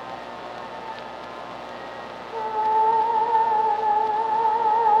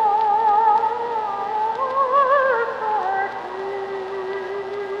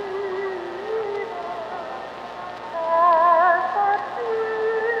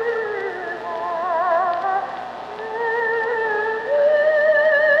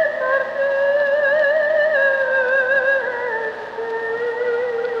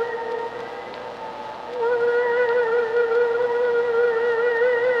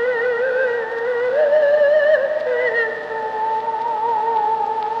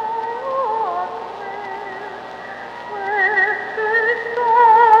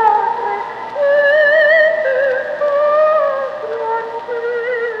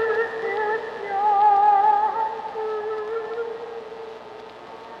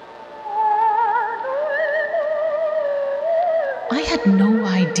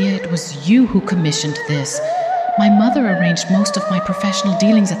 It was you who commissioned this. My mother arranged most of my professional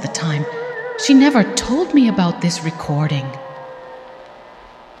dealings at the time. She never told me about this recording.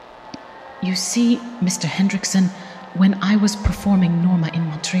 You see, Mr. Hendrickson, when I was performing Norma in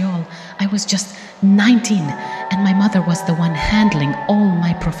Montreal, I was just 19, and my mother was the one handling all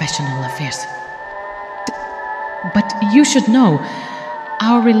my professional affairs. But you should know,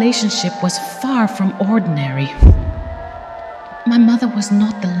 our relationship was far from ordinary. My mother was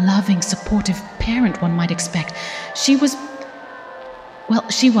not the loving, supportive parent one might expect. She was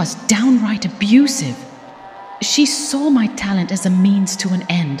downright abusive. She saw my talent as a means to an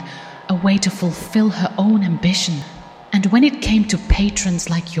end, a way to fulfill her own ambition. And when it came to patrons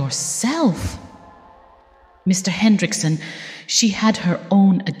like yourself, Mr. Hendrickson, she had her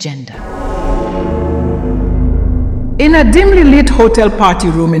own agenda. In a dimly lit hotel party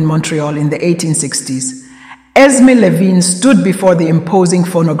room in Montreal in the 1860s, S1Ep9 stood before the imposing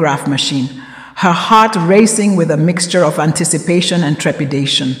phonograph machine, her heart racing with a mixture of anticipation and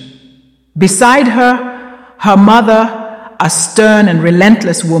trepidation. Beside her, her mother, a stern and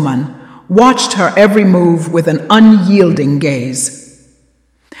relentless woman, watched her every move with an unyielding gaze.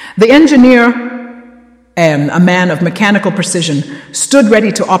 The engineer, a man of mechanical precision, stood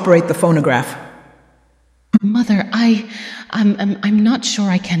ready to operate the phonograph. Mother, I'm not sure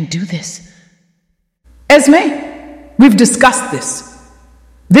I can do this. Esme, we've discussed this.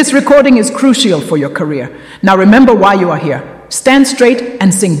 This recording is crucial for your career. Now remember why you are here. Stand straight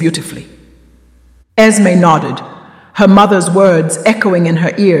and sing beautifully. Esme nodded, her mother's words echoing in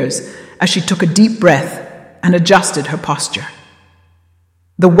her ears as she took a deep breath and adjusted her posture.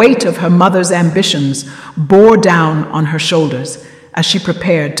 The weight of her mother's ambitions bore down on her shoulders as she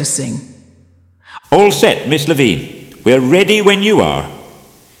prepared to sing. All set, Miss Levine. We're ready when you are.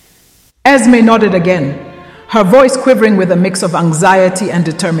 Esme nodded again, her voice quivering with a mix of anxiety and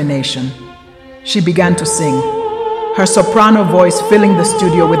determination. She began to sing, her soprano voice filling the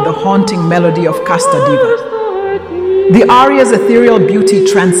studio with the haunting melody of Castadiva. The aria's ethereal beauty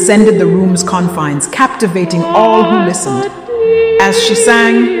transcended the room's confines, captivating all who listened. As she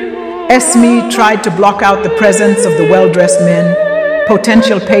sang, Esme tried to block out the presence of the well-dressed men,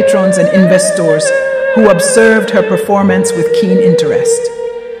 potential patrons and investors who observed her performance with keen interest.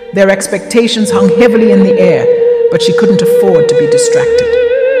 Their expectations hung heavily in the air, but she couldn't afford to be distracted.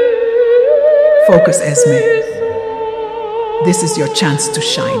 Focus, Esme. This is your chance to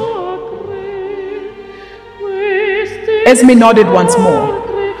shine. Esme nodded once more,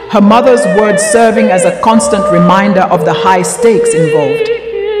 her mother's words serving as a constant reminder of the high stakes involved.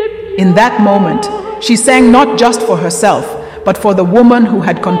 In that moment, she sang not just for herself, but for the woman who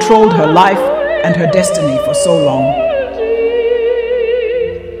had controlled her life and her destiny for so long.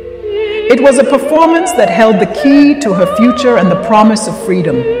 It was a performance that held the key to her future and the promise of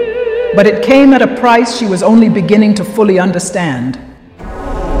freedom, but it came at a price she was only beginning to fully understand.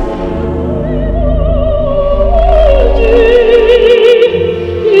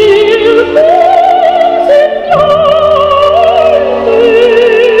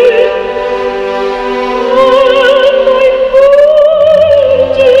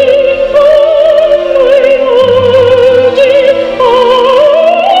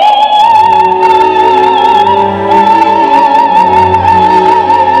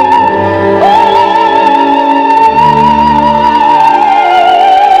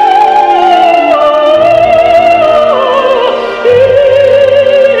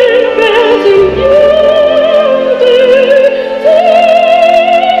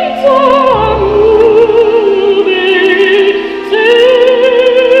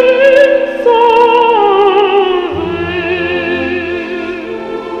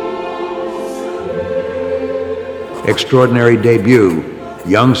 extraordinary debut,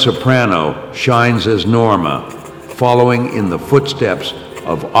 young soprano shines as Norma, following in the footsteps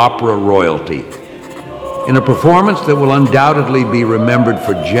of opera royalty. In a performance that will undoubtedly be remembered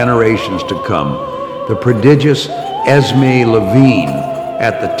for generations to come, the prodigious S1Ep9,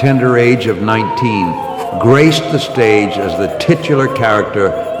 at the tender age of 19, graced the stage as the titular character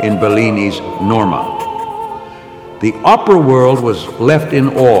in Bellini's Norma. The opera world was left in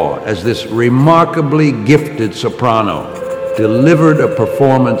awe as this remarkably gifted soprano delivered a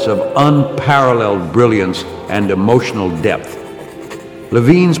performance of unparalleled brilliance and emotional depth.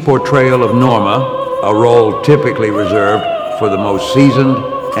 Levine's portrayal of Norma, a role typically reserved for the most seasoned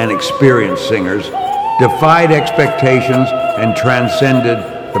and experienced singers, defied expectations and transcended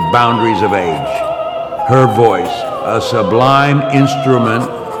the boundaries of age. Her voice, a sublime instrument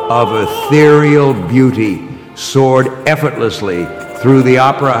of ethereal beauty, soared effortlessly through the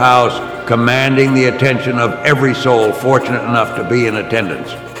opera house, commanding the attention of every soul fortunate enough to be in attendance.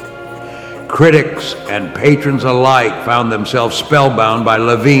 Critics and patrons alike found themselves spellbound by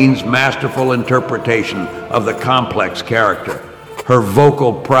Levine's masterful interpretation of the complex character. Her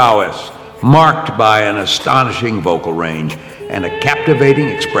vocal prowess, marked by an astonishing vocal range and a captivating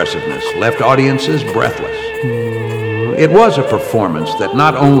expressiveness, left audiences breathless. It was a performance that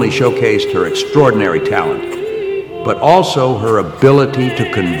not only showcased her extraordinary talent, but also her ability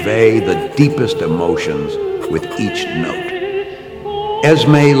to convey the deepest emotions with each note.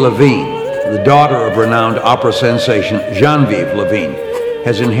 S1Ep9, the daughter of renowned opera sensation Geneviève Levine,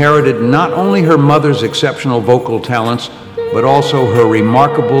 has inherited not only her mother's exceptional vocal talents, but also her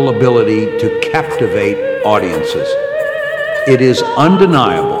remarkable ability to captivate audiences. It is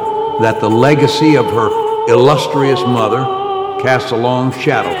undeniable that the legacy of her illustrious mother casts a long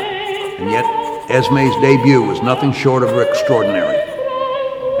shadow, and yet S1Ep's debut was nothing short of extraordinary.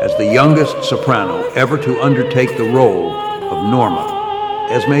 As the youngest soprano ever to undertake the role of Norma,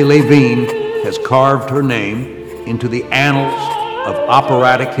 S1Ep9 has carved her name into the annals of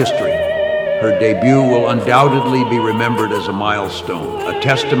operatic history. Her debut will undoubtedly be remembered as a milestone, a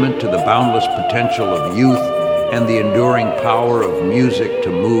testament to the boundless potential of youth and the enduring power of music to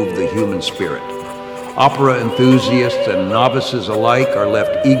move the human spirit. Opera enthusiasts and novices alike are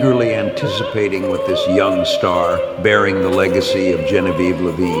left eagerly anticipating what this young star, bearing the legacy of Geneviève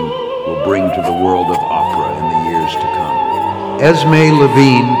Levine, will bring to the world of opera in the years to come.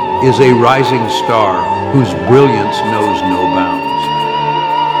 S1Ep9 is a rising star whose brilliance knows no bounds.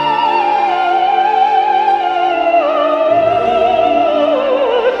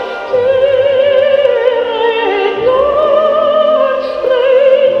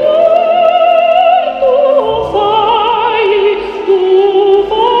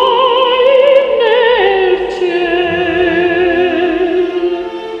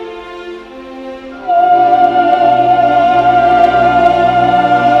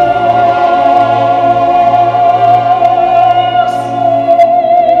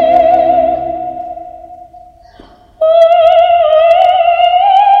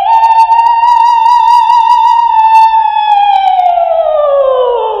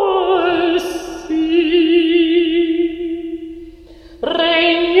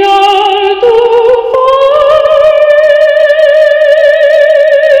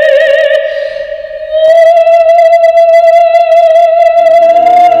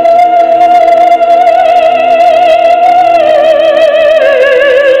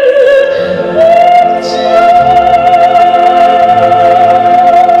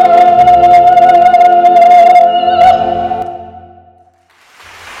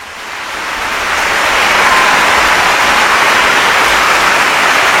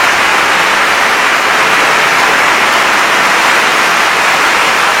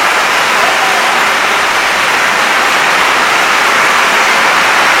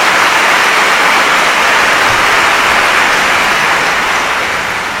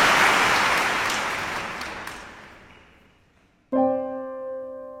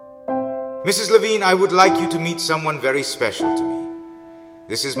 Mrs. Levine, I would like you to meet someone very special to me.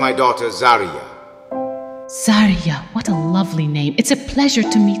 This is my daughter, Zariya. Zariya, what a lovely name. It's a pleasure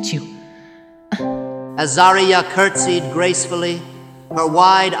to meet you. As Zariya curtsied gracefully, her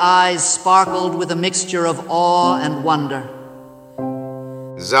wide eyes sparkled with a mixture of awe and wonder.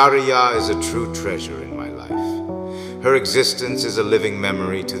 Zariya is a true treasure in my life. Her existence is a living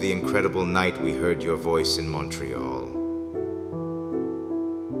memory to the incredible night we heard your voice in Montreal.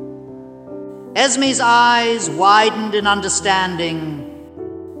 Esme's eyes widened in understanding.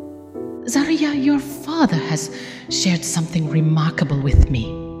 Zariya, your father has shared something remarkable with me.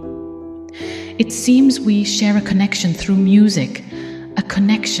 It seems we share a connection through music, a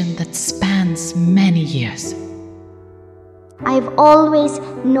connection that spans many years. I've always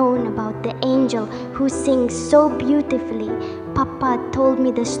known about the angel who sings so beautifully. Papa told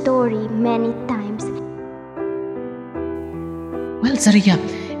me the story many times. Well, Zariya,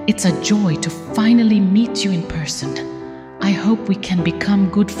 it's a joy to finally meet you in person. I hope we can become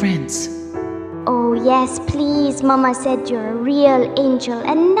good friends. Oh yes, please. Mama said you're a real angel,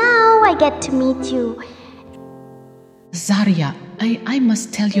 and now I get to meet you. Zariya, I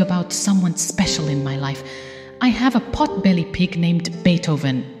must tell you about someone special in my life. I have a pot-belly pig named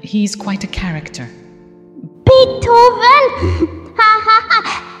Beethoven. He's quite a character. Beethoven? Ha ha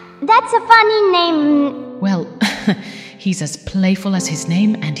ha! That's a funny name. Well, he's as playful as his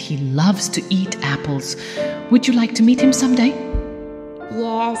name, and he loves to eat apples. Would you like to meet him someday?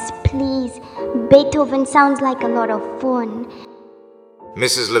 Yes, please. Beethoven sounds like a lot of fun.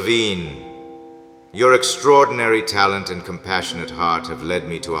 Mrs. Levine, your extraordinary talent and compassionate heart have led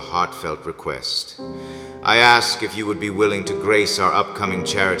me to a heartfelt request. I ask if you would be willing to grace our upcoming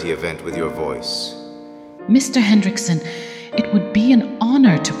charity event with your voice. Mr. Hendrickson, it would be an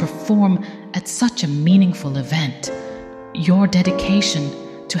honor to perform at such a meaningful event. Your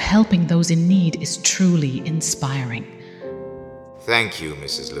dedication to helping those in need is truly inspiring. Thank you,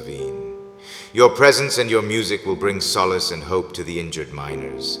 Mrs. Levine. Your presence and your music will bring solace and hope to the injured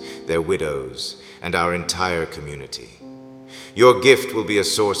miners, their widows, and our entire community. Your gift will be a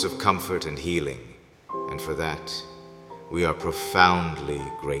source of comfort and healing, and for that, we are profoundly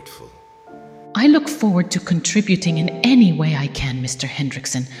grateful. I look forward to contributing in any way I can, Mr.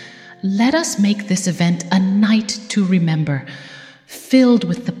 Hendrickson. Let us make this event a night to remember, filled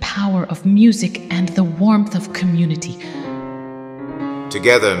with the power of music and the warmth of community.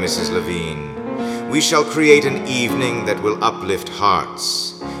 Together, Mrs. Levine, we shall create an evening that will uplift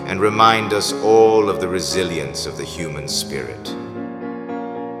hearts and remind us all of the resilience of the human spirit.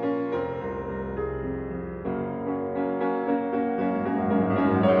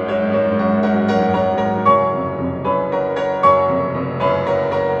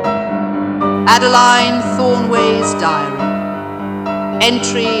 Adeline Thornway's diary.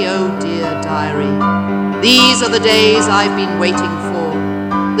 Entry, oh dear diary. These are the days I've been waiting for.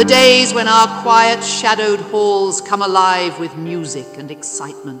 The days when our quiet, shadowed halls come alive with music and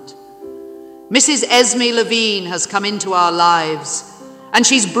excitement. Mrs. Esme Levine has come into our lives, and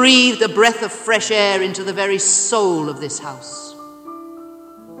she's breathed a breath of fresh air into the very soul of this house.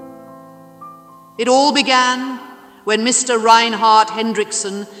 It all began when Mr. Reinhard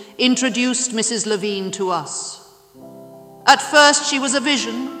Hendrickson introduced Mrs. Levine to us. At first she was a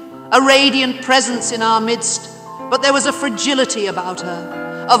vision, a radiant presence in our midst, but there was a fragility about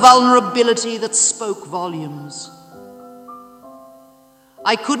her, a vulnerability that spoke volumes.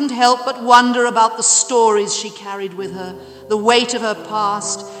 I couldn't help but wonder about the stories she carried with her, the weight of her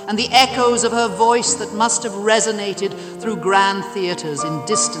past, and the echoes of her voice that must have resonated through grand theaters in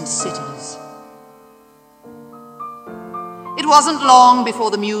distant cities. It wasn't long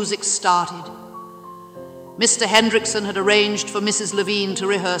before the music started. Mr. Hendrickson had arranged for Mrs. Levine to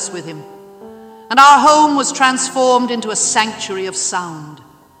rehearse with him, and our home was transformed into a sanctuary of sound.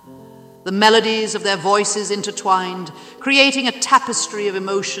 The melodies of their voices intertwined, creating a tapestry of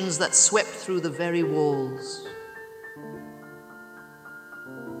emotions that swept through the very walls.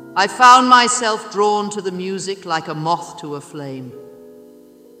 I found myself drawn to the music like a moth to a flame.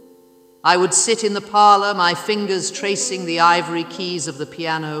 I would sit in the parlor, my fingers tracing the ivory keys of the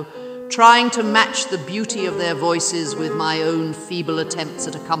piano, trying to match the beauty of their voices with my own feeble attempts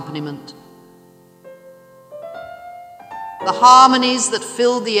at accompaniment. The harmonies that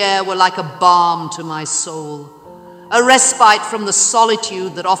filled the air were like a balm to my soul, a respite from the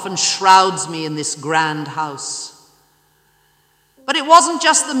solitude that often shrouds me in this grand house. But it wasn't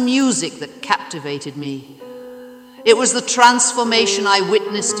just the music that captivated me. It was the transformation I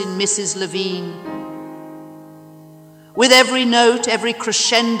witnessed in Mrs. Levine. With every note, every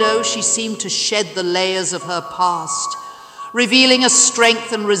crescendo, she seemed to shed the layers of her past, revealing a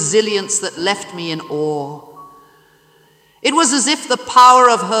strength and resilience that left me in awe. It was as if the power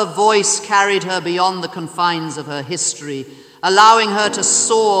of her voice carried her beyond the confines of her history, allowing her to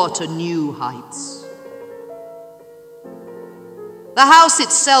soar to new heights. The house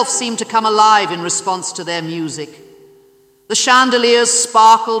itself seemed to come alive in response to their music. The chandeliers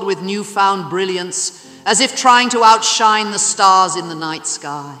sparkled with newfound brilliance, as if trying to outshine the stars in the night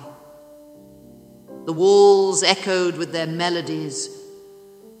sky. The walls echoed with their melodies,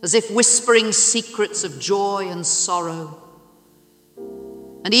 as if whispering secrets of joy and sorrow.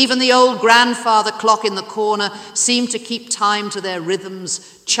 And even the old grandfather clock in the corner seemed to keep time to their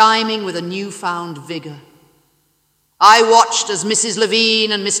rhythms, chiming with a newfound vigor. I watched as Mrs.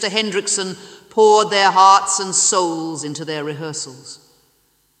 Levine and Mr. Hendrickson poured their hearts and souls into their rehearsals.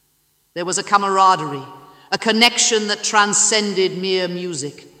 There was a camaraderie, a connection that transcended mere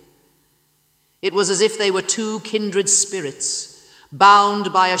music. It was as if they were two kindred spirits,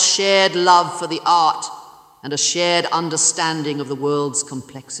 bound by a shared love for the art and a shared understanding of the world's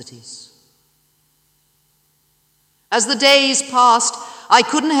complexities. As the days passed, I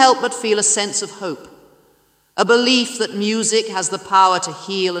couldn't help but feel a sense of hope, a belief that music has the power to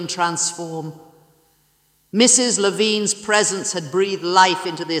heal and transform. Mrs. Levine's presence had breathed life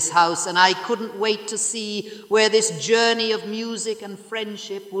into this house, and I couldn't wait to see where this journey of music and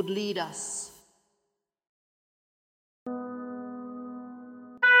friendship would lead us.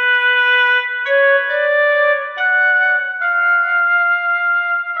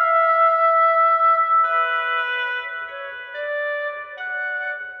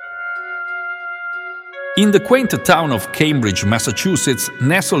 In the quaint town of Cambridge, Massachusetts,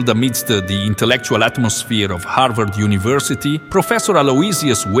 nestled amidst the intellectual atmosphere of Harvard University, Professor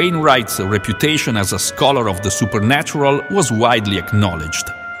Aloysius Wainwright's reputation as a scholar of the supernatural was widely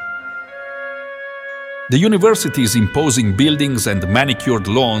acknowledged. The university's imposing buildings and manicured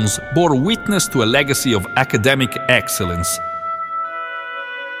lawns bore witness to a legacy of academic excellence.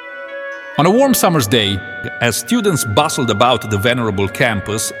 On a warm summer's day, as students bustled about the venerable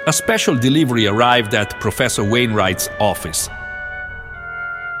campus, a special delivery arrived at Professor Wainwright's office.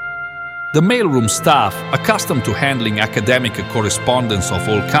 The mailroom staff, accustomed to handling academic correspondence of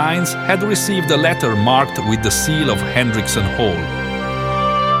all kinds, had received a letter marked with the seal of Hendrickson Hall.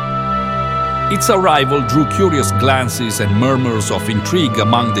 Its arrival drew curious glances and murmurs of intrigue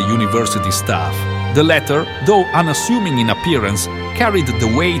among the university staff. The letter, though unassuming in appearance, carried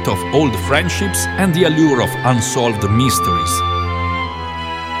the weight of old friendships and the allure of unsolved mysteries.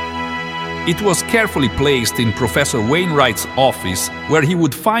 It was carefully placed in Professor Wainwright's office, where he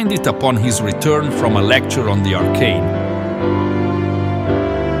would find it upon his return from a lecture on the arcane.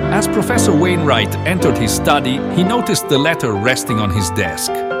 As Professor Wainwright entered his study, he noticed the letter resting on his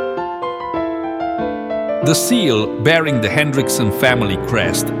desk. The seal, bearing the Hendrickson family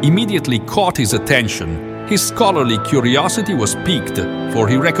crest, immediately caught his attention. His scholarly curiosity was piqued, for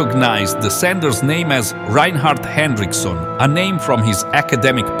he recognized the sender's name as Reinhard Hendrickson, a name from his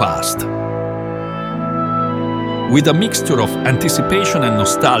academic past. With a mixture of anticipation and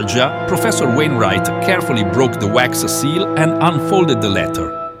nostalgia, Professor Wainwright carefully broke the wax seal and unfolded the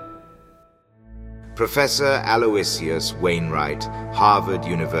letter. Professor Aloysius Wainwright, Harvard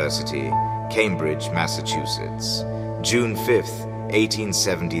University, Cambridge, Massachusetts, June 5th,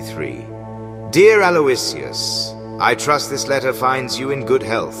 1873. Dear Aloysius, I trust this letter finds you in good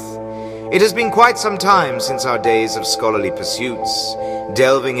health. It has been quite some time since our days of scholarly pursuits,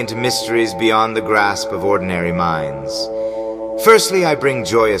 delving into mysteries beyond the grasp of ordinary minds. Firstly, I bring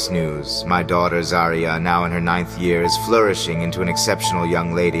joyous news. My daughter Zariya, now in her 9th year, is flourishing into an exceptional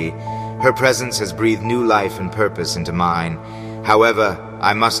young lady. Her presence has breathed new life and purpose into mine. However,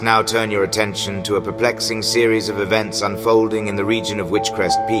 I must now turn your attention to a perplexing series of events unfolding in the region of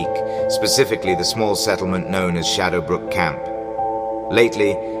Witchcrest Peak, specifically the small settlement known as Shadowbrook Camp.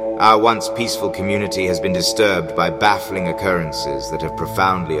 Lately, our once peaceful community has been disturbed by baffling occurrences that have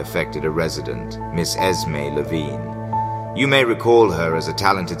profoundly affected a resident, Miss Esme Levine. You may recall her as a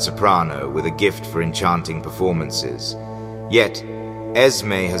talented soprano with a gift for enchanting performances. Yet,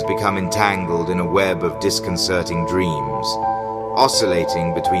 Esme has become entangled in a web of disconcerting dreams,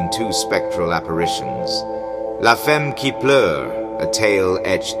 oscillating between two spectral apparitions. La Femme qui Pleure, a tale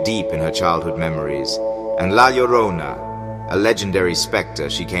etched deep in her childhood memories, and La Llorona, a legendary spectre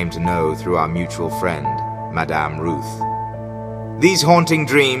she came to know through our mutual friend, Madame Ruth. These haunting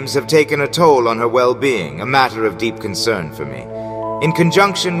dreams have taken a toll on her well-being, a matter of deep concern for me. In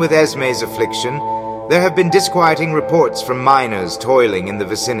conjunction with Esme's affliction, there have been disquieting reports from miners toiling in the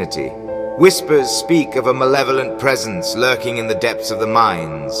vicinity. Whispers speak of a malevolent presence lurking in the depths of the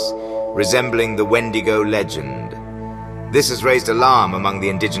mines, resembling the Wendigo legend. This has raised alarm among the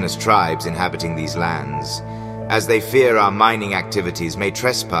indigenous tribes inhabiting these lands, as they fear our mining activities may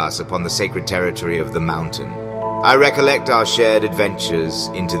trespass upon the sacred territory of the mountain. I recollect our shared adventures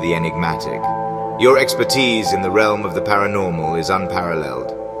into the enigmatic. Your expertise in the realm of the paranormal is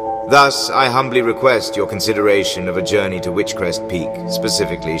unparalleled. Thus, I humbly request your consideration of a journey to Witchcrest Peak,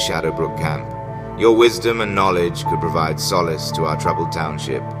 specifically Shadowbrook Camp. Your wisdom and knowledge could provide solace to our troubled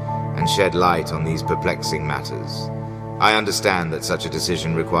township and shed light on these perplexing matters. I understand that such a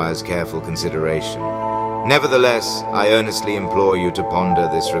decision requires careful consideration. Nevertheless, I earnestly implore you to ponder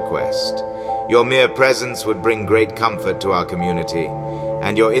this request. Your mere presence would bring great comfort to our community,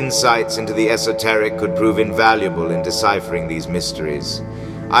 and your insights into the esoteric could prove invaluable in deciphering these mysteries.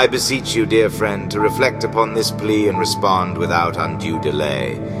 I beseech you, dear friend, to reflect upon this plea and respond without undue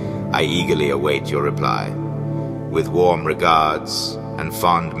delay. I eagerly await your reply. With warm regards and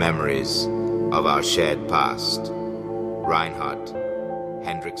fond memories of our shared past. Reinhard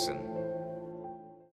Hendrickson.